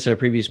I've said this in a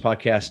previous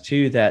podcast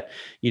too, that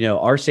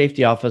our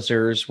safety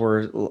officers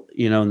were,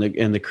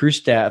 and the crew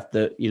staff,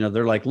 that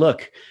they're like,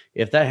 look,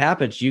 if that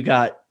happens, you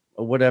got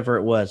whatever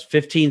it was,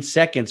 15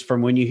 seconds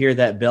from when you hear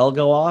that bell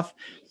go off,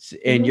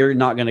 and you're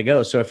not going to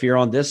go. So if you're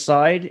on this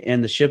side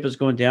and the ship is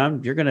going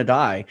down, you're going to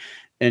die.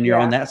 And you're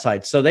on that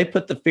side. So they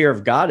put the fear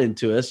of God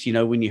into us.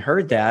 When you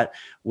heard that,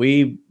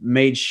 we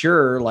made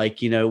sure,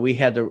 we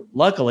had to,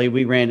 luckily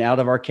we ran out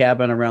of our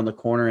cabin around the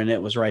corner and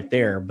it was right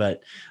there.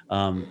 But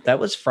that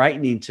was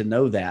frightening to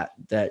know that,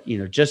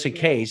 just in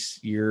case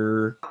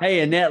hey,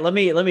 Annette, let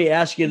me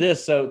ask you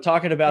this. So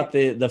talking about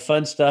the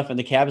fun stuff and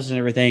the cabins and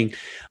everything, did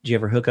you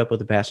ever hook up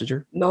with a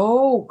passenger?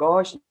 No,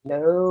 gosh,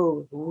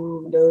 no.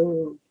 Ooh,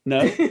 no. No.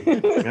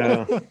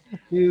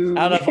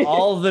 Out of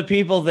all the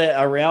people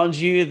that around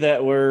you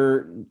that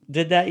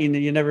did that,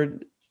 you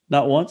never,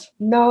 not once?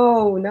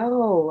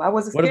 No. I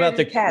was What about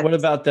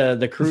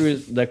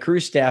the crew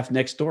staff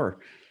next door?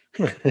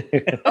 Wow.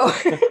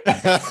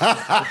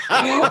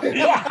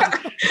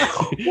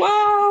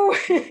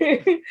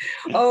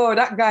 Oh,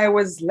 that guy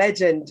was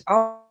legend.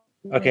 Oh.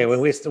 Okay, when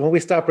we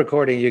stop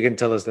recording, you can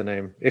tell us the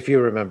name if you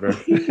remember.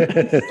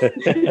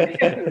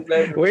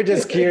 We're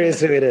just curious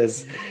who it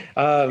is.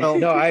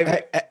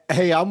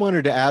 Hey, I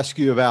wanted to ask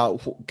you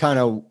about kind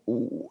of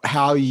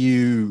how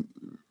you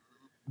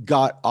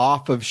got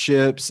off of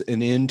ships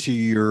and into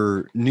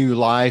your new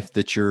life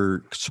that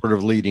you're sort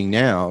of leading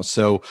now.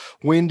 So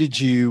when did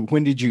you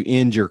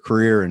end your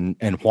career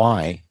and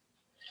why?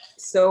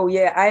 So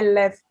I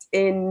left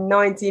in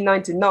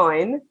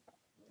 1999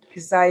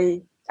 because I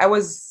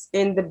was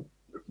in the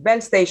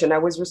Bell Station. I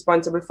was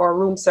responsible for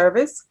room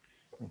service,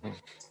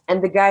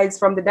 and the guys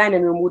from the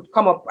dining room would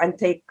come up and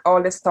take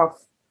all the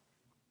stuff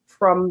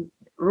from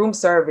room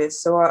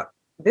service. So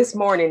this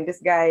morning,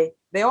 this guy,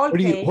 they all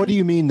came. What do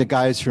you mean the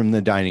guys from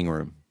the dining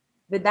room?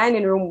 The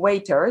dining room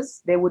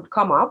waiters, they would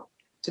come up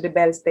to the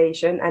Bell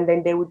Station, and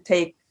then they would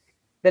take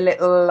the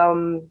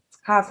little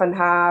half and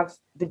half,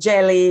 the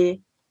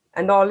jelly,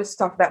 and all the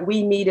stuff that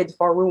we needed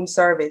for room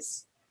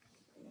service.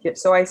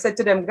 So I said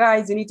to them,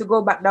 guys, you need to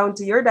go back down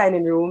to your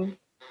dining room,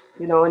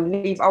 and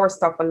leave our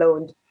stuff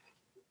alone.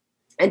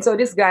 And so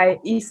this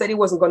guy, he said he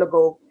wasn't going to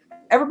go.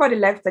 Everybody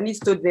left and he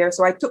stood there.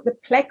 So I took the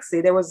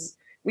plexi.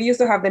 We used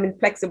to have them in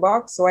plexi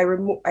box. So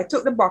I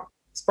took the box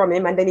from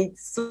him, and then he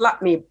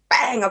slapped me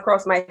bang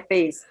across my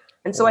face.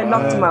 And so I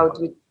knocked him out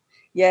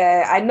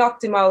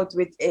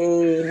with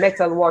a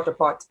metal water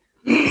pot.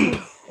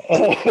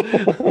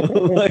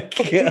 Oh my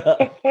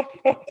God.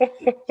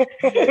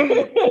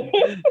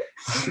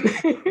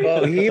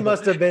 Well, he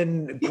must have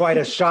been quite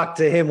a shock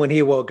to him when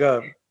he woke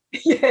up.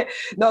 Yeah,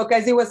 no,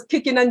 because he was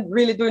kicking and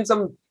really doing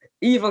some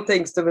evil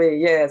things to me.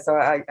 Yeah, so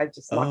I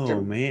just locked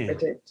him. Man.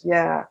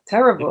 Yeah,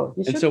 terrible.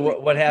 And so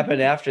what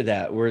happened after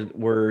that?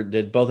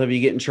 Did both of you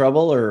get in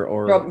trouble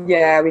or?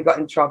 Yeah, we got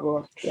in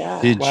trouble.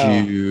 Yeah.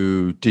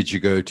 Did you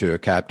go to a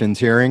captain's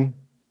hearing?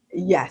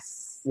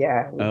 Yes.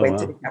 Yeah, we went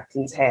to the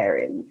captain's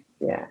hearing.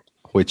 Yeah.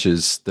 Which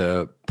is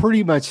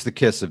pretty much the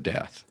kiss of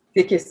death.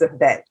 The kiss of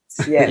death.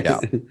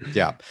 Yes.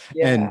 Yeah.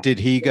 And did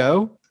he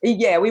go?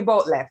 Yeah, we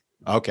both left.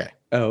 Okay.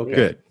 Oh,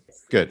 okay.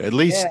 Good. At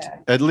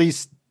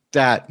least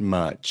that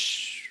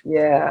much.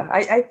 Yeah.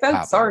 I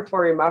felt sorry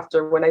for him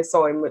after when I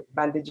saw him with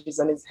bandages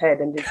on his head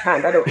and his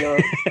hand. I don't know.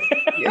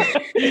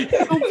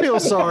 Don't feel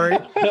sorry.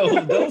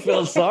 Don't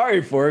feel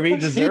sorry for him. He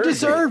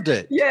deserved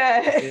it.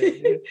 Yeah.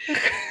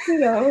 You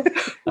know.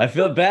 I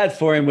feel bad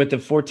for him with the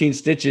 14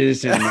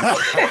 stitches. And...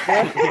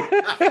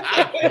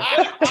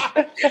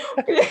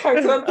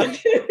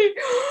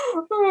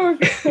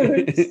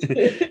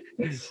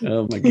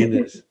 Oh my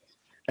goodness.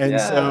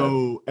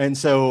 And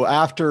so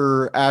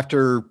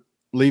after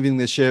leaving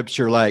the ships,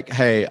 you're like,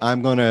 hey,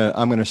 I'm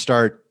gonna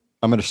start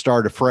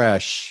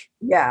afresh.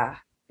 Yeah.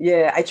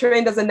 I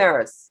trained as a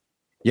nurse.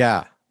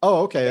 Yeah.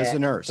 Oh, okay. As a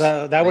nurse.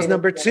 So that was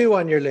number 2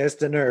 on your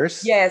list, a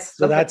nurse. Yes.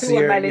 So that's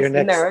your next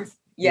nurse.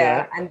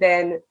 Yeah. And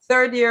then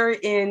second year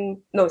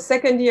in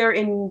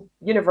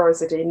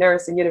university,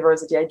 nursing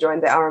university, I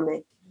joined the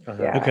army.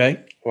 Yeah.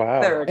 Okay.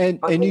 Wow.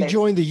 And you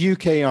joined the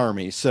UK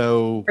Army.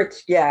 So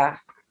yeah.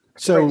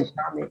 So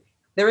Army.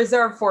 The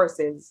reserve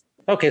forces.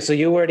 Okay, so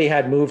you already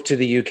had moved to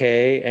the UK,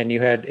 and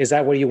is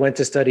that where you went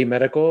to study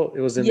medical? It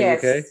was in the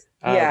UK?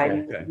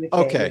 Yeah.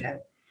 Okay.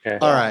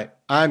 All right.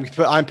 I'm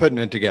putting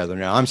it together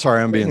now. I'm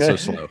sorry I'm being so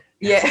slow.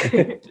 Yeah.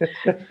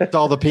 It's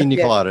all the pina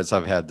coladas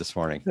I've had this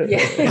morning.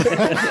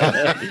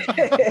 Yeah.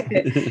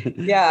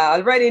 Yeah,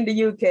 already in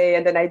the UK,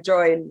 and then I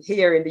joined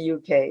here in the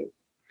UK.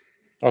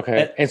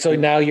 Okay. And so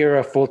now you're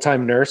a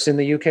full-time nurse in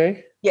the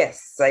UK?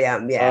 Yes, I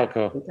am. Yeah.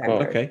 Oh, cool.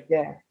 Okay.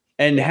 Yeah.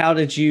 And how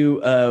did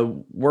you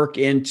work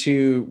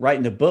into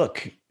writing a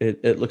book?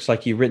 It looks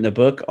like you've written a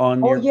book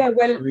on your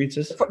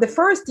experiences. The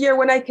first year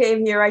when I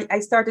came here, I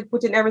started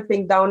putting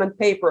everything down on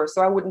paper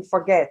so I wouldn't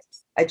forget.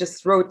 I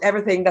just wrote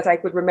everything that I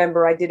could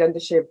remember I did on the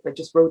ship. I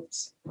just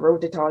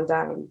wrote it all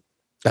down.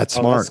 That's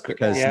smart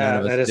because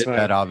none of us did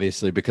that,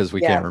 obviously, because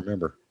we can't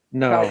remember.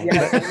 No.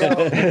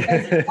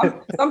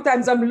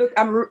 Sometimes I'm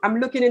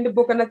looking in the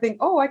book and I think,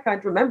 oh, I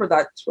can't remember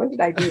that. When did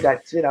I do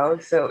that?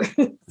 So.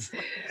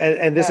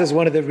 and this is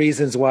one of the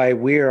reasons why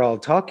we're all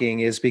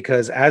talking, is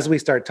because as we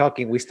start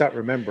talking, we start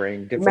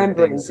remembering different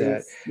things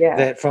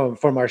that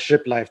from our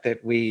ship life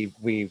that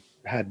we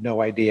had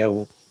no idea,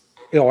 or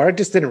I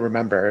just didn't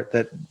remember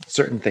that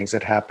certain things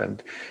had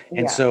happened.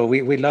 And so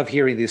we love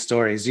hearing these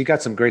stories. You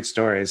got some great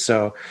stories.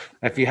 So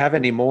if you have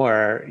any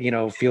more,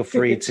 feel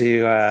free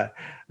to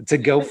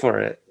go for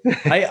it.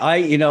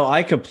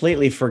 I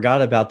completely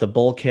forgot about the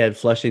bulkhead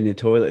flushing the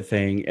toilet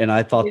thing, and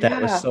I thought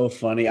that was so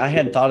funny. I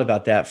hadn't thought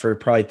about that for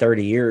probably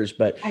 30 years,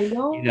 but I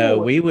know.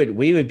 We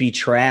would be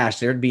trashed.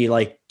 There'd be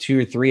like 2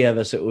 or 3 of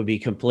us that would be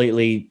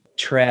completely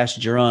trash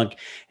drunk,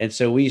 and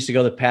so we used to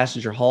go to the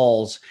passenger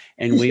halls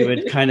and we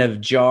would kind of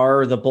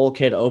jar the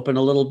bulkhead open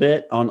a little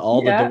bit on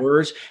all the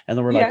doors, and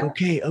then we're like,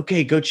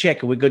 okay, go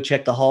check. And we go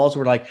check the halls.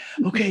 We're like,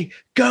 okay,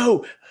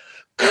 go.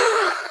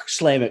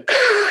 Slam it.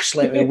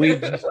 And we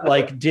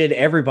like did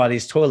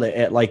everybody's toilet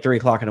at like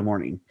 3:00 in the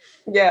morning.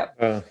 Yeah,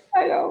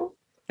 I know.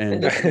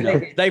 And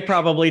they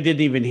probably didn't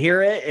even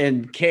hear it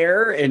and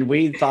care. And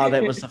we thought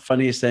that was the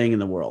funniest thing in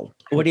the world.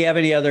 What do you have?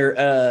 Any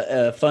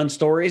other fun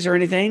stories or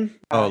anything?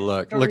 Oh,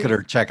 look at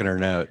her checking her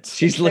notes.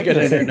 She's looking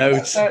at her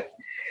notes.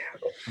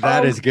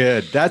 That is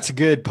good. That's a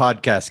good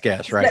podcast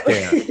guest right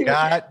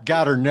there.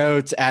 Got her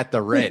notes at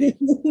the ready.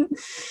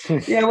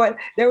 Yeah, well,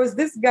 there was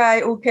this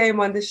guy who came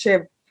on the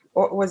ship.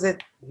 Or was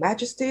it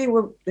Majesty?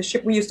 The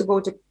ship we used to go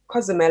to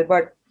Cozumel,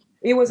 but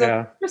he was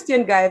a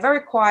Christian guy,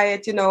 very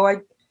quiet, and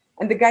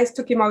the guys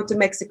took him out to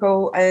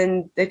Mexico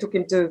and they took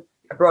him to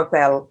a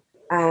brothel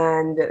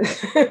and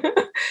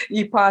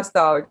he passed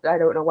out. I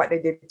don't know what they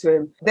did to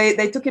him.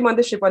 They took him on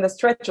the ship on a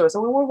stretcher.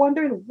 So we were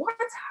wondering what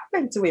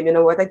happened to him. You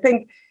know what? I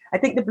think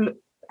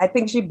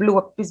she blew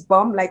up his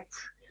bum. Like,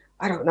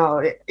 I don't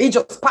know. He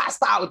just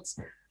passed out.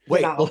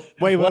 Wait.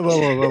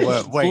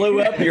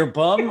 Blew up your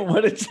bum?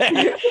 What is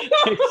that?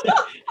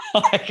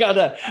 I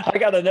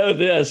gotta know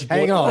this.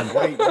 Hang on.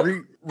 Wait,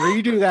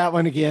 redo that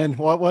one again.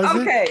 What was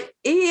it? Okay.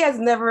 He has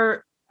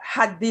never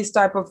had this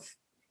type of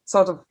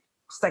sort of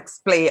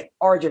sex play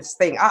orgies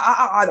thing.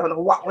 I don't know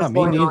what was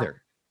going on. Me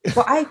neither.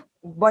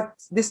 But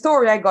the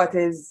story I got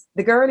is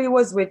the girl he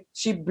was with,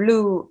 she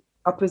blew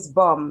up his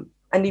bum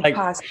and he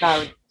passed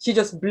out. She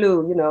just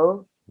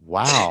blew,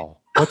 Wow.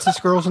 What's this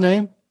girl's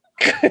name?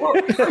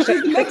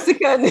 She's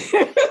Mexican.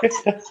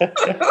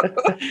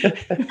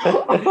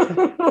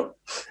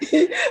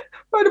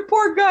 But the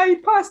poor guy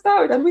passed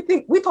out, and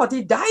we thought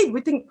he died.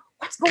 We think,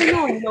 what's going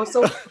on?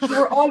 So we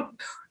were all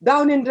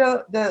down in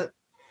the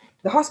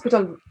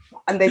hospital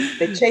And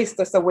they chased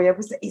us away. I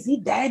was like, is he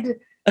dead?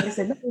 And they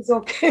said, no, he's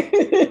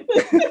okay.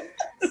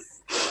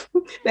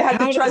 They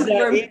had How to transfer does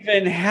that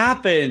even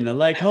happen?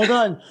 Like, hold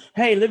on.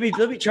 Hey, let me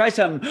try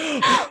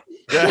something.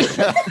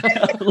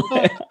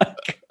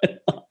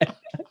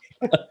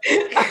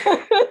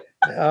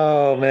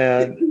 Oh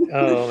man.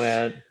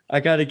 I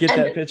got to get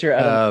that picture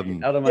out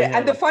of my head.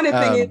 And the funny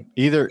thing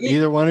is,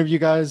 either one of you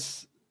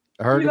guys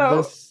heard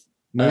of this?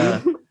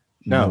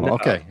 No.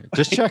 Okay.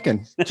 Just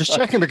checking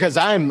because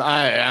I'm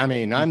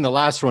the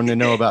last one to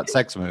know about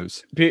sex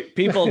moves.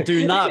 People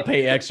do not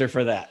pay extra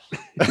for that.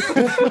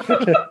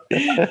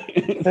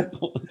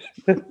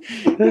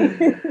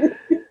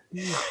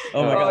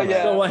 Oh my God.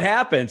 Yeah. So what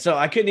happened? So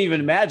I couldn't even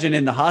imagine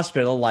in the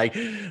hospital, like,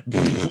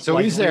 so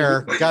he's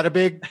there, got a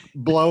big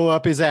blow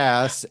up his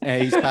ass,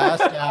 and he's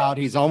passed out.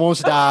 He's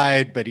almost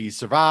died, but he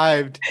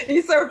survived.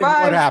 He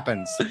survived. What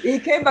happens? He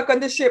came back on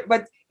the ship,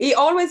 but he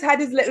always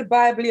had his little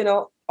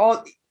Bible,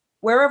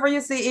 wherever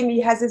you see him, he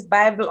has his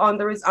Bible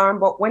under his arm.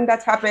 But when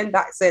that happened,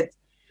 that's it.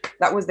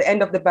 That was the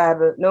end of the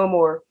Bible. No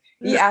more.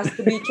 He asked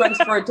to be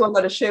transferred to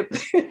another ship.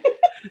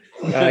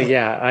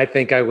 Yeah, I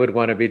think I would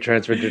want to be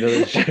transferred to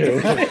another ship.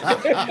 Oh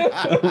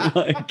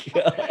my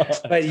God.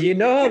 But you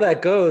know how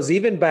that goes.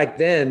 Even back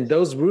then,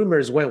 those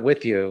rumors went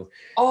with you.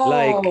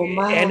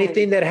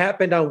 Anything that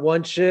happened on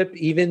one ship,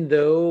 even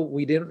though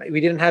we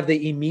didn't have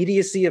the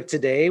immediacy of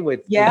today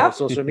with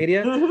social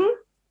media. Mm-hmm.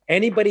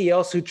 Anybody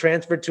else who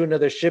transferred to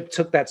another ship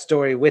took that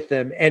story with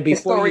them. And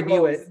before you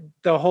knew it,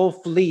 the whole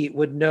fleet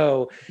would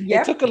know.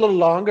 Yep. It took a little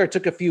longer. It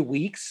took a few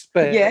weeks,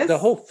 but the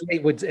whole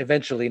fleet would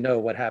eventually know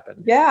what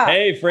happened. Yeah.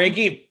 Hey,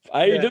 Frankie,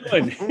 how you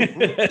doing?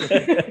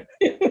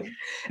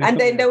 And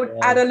then they would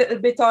add a little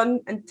bit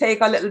on and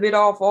take a little bit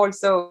off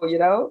also,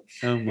 Oh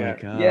my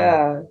God.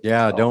 Yeah.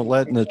 Yeah. Don't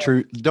let the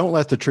truth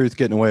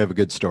get in the way of a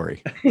good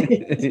story.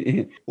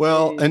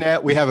 Well,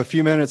 Annette, we have a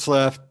few minutes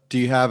left. Do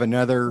you have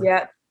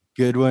another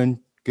good one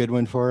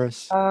for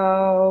us?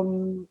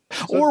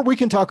 Or we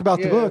can talk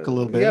about the book a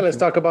little bit. Yeah, let's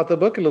talk about the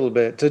book a little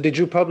bit. So did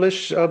you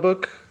publish a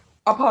book?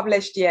 I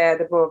published,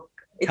 the book.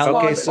 It's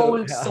called Old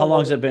Soul. How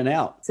long has it been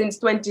out? Since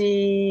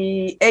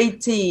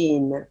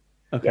 2018.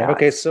 Okay.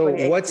 Okay. So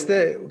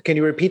can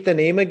you repeat the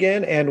name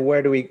again, and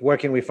where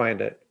can we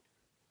find it?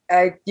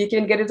 You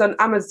can get it on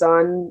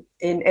Amazon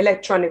in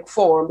electronic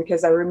form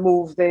because I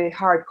removed the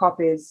hard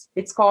copies.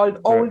 It's called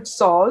Old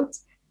Salt: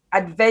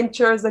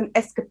 Adventures and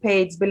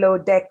Escapades Below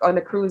Deck on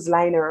a Cruise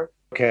Liner.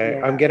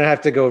 Okay, I'm gonna have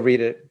to go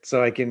read it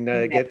so I can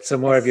get some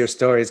more of your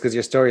stories, because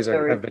your stories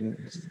have been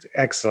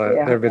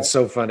excellent. They've been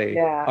so funny.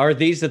 Yeah. Are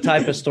these the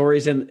type of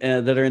stories that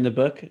are in the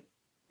book?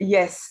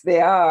 Yes, they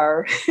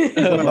are.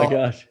 Oh my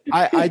gosh!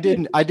 I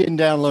didn't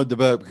download the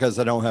book because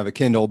I don't have a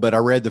Kindle, but I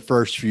read the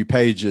first few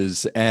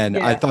pages, and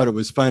I thought it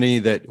was funny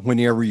that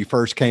whenever you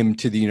first came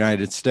to the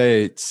United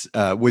States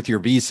with your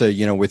visa,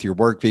 with your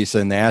work visa,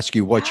 and they asked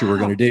you what you were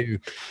going to do,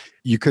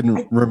 you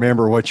couldn't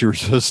remember what you were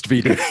supposed to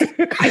be doing.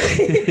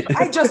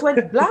 I just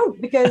went blank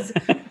because,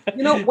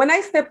 when I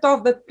stepped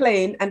off the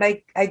plane and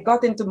I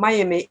got into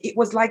Miami,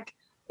 it's like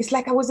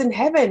I was in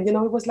heaven,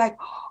 it was like,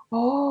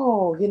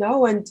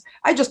 and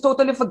I just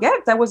totally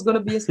forget I was going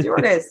to be a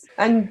stewardess.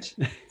 And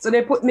so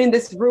they put me in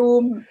this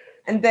room,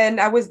 and then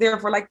I was there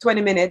for like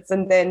 20 minutes.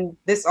 And then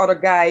this other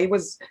guy, he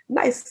was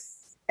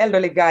nice,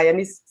 elderly guy,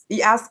 and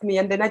he asked me,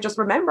 and then I just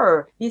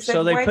remember. He said,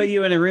 so they put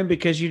you in a room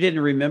because you didn't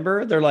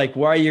remember? They're like,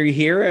 why are you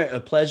here? A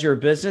pleasure of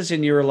business?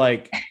 And you were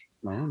like,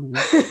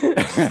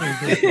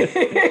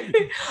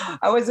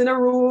 I was in a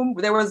room.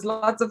 There was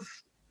lots of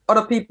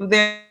other people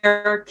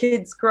there,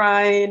 kids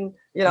crying,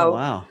 Oh,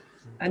 wow.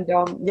 And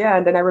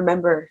and then I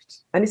remembered.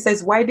 And he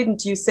says, why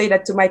didn't you say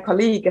that to my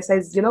colleague? I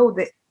says,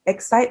 the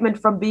excitement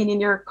from being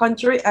in your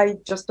country, I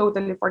just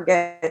totally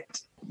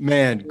forget.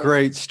 Man,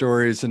 great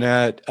stories,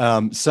 Annette.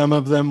 Some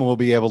of them will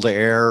be able to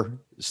air.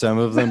 Some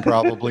of them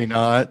probably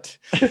not.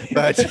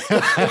 But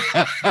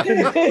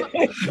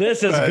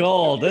this is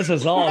gold. This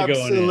is all going in.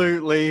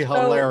 Absolutely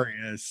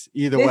hilarious.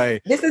 Either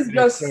way, this is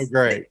just so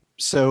great.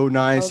 So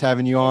nice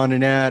having you on,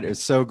 Annette.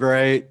 It's so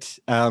great.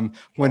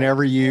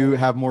 Whenever you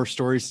have more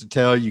stories to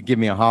tell, you give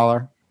me a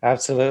holler.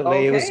 Absolutely.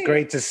 Okay. It was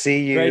great to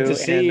see you. Great to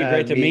see you.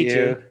 Great to meet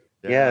you.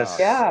 Yes.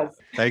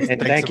 Thanks.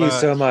 Thank you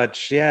so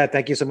much. Yeah.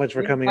 Thank you so much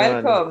for coming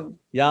on. Welcome.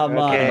 Yeah,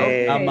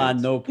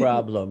 man. No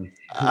problem.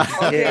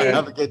 Okay.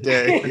 Have a good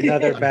day.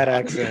 Another bad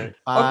accent.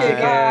 Okay,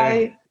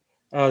 bye.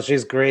 Oh,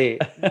 she's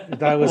great.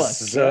 That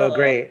was so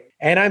great.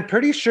 And I'm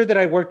pretty sure that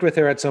I worked with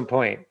her at some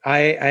point. I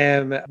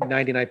am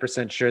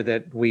 99% sure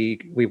that we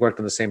worked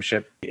on the same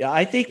ship. Yeah,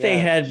 I think they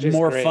had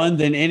more fun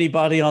than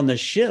anybody on the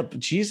ship.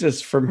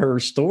 Jesus, from her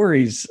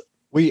stories.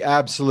 We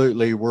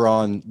absolutely were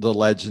on the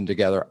Legend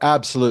together.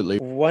 Absolutely.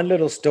 One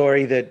little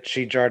story that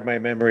she jarred my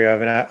memory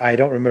of, and I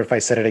don't remember if I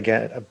said it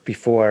again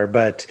before,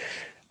 but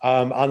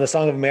on the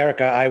Song of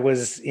America, I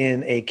was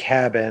in a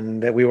cabin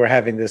that we were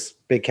having this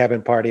big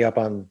cabin party up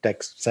on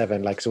deck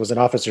 7. So it was an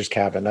officer's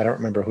cabin. I don't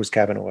remember whose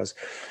cabin it was.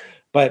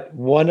 But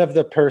one of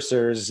the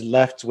pursers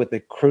left with the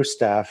crew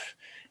staff,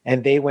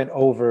 and they went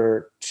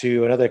over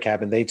to another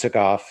cabin. They took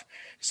off.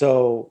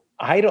 So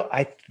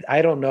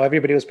I don't know.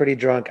 Everybody was pretty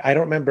drunk. I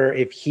don't remember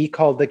if he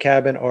called the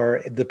cabin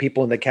or the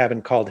people in the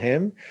cabin called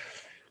him,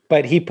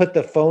 but he put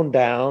the phone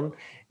down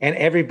and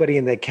everybody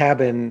in the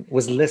cabin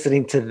was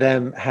listening to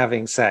them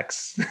having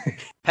sex.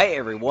 Hey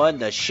everyone,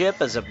 the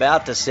ship is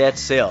about to set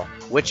sail,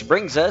 which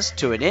brings us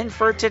to an end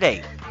for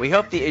today. We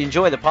hope that you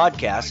enjoy the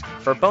podcast.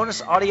 For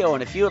bonus audio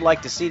and if you would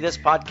like to see this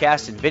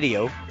podcast in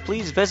video,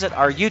 please visit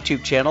our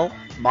YouTube channel,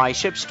 My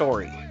Ship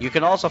Story. You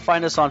can also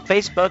find us on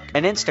Facebook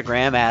and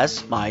Instagram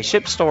as My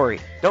Ship Story.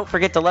 Don't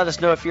forget to let us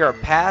know if you're a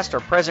past or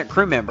present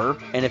crew member,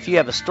 and if you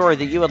have a story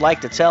that you would like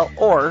to tell,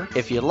 or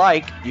if you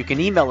like, you can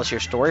email us your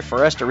story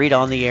for us to read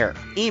on the air.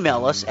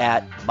 Email us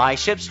at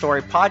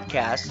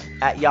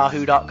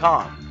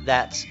myshipstorypodcast@yahoo.com.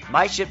 That's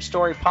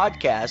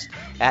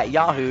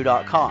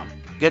myshipstorypodcast@yahoo.com.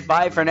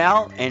 Goodbye for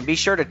now, and be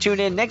sure to tune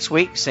in next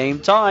week,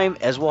 same time,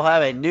 as we'll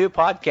have a new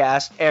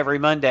podcast every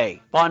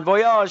Monday. Bon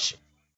voyage!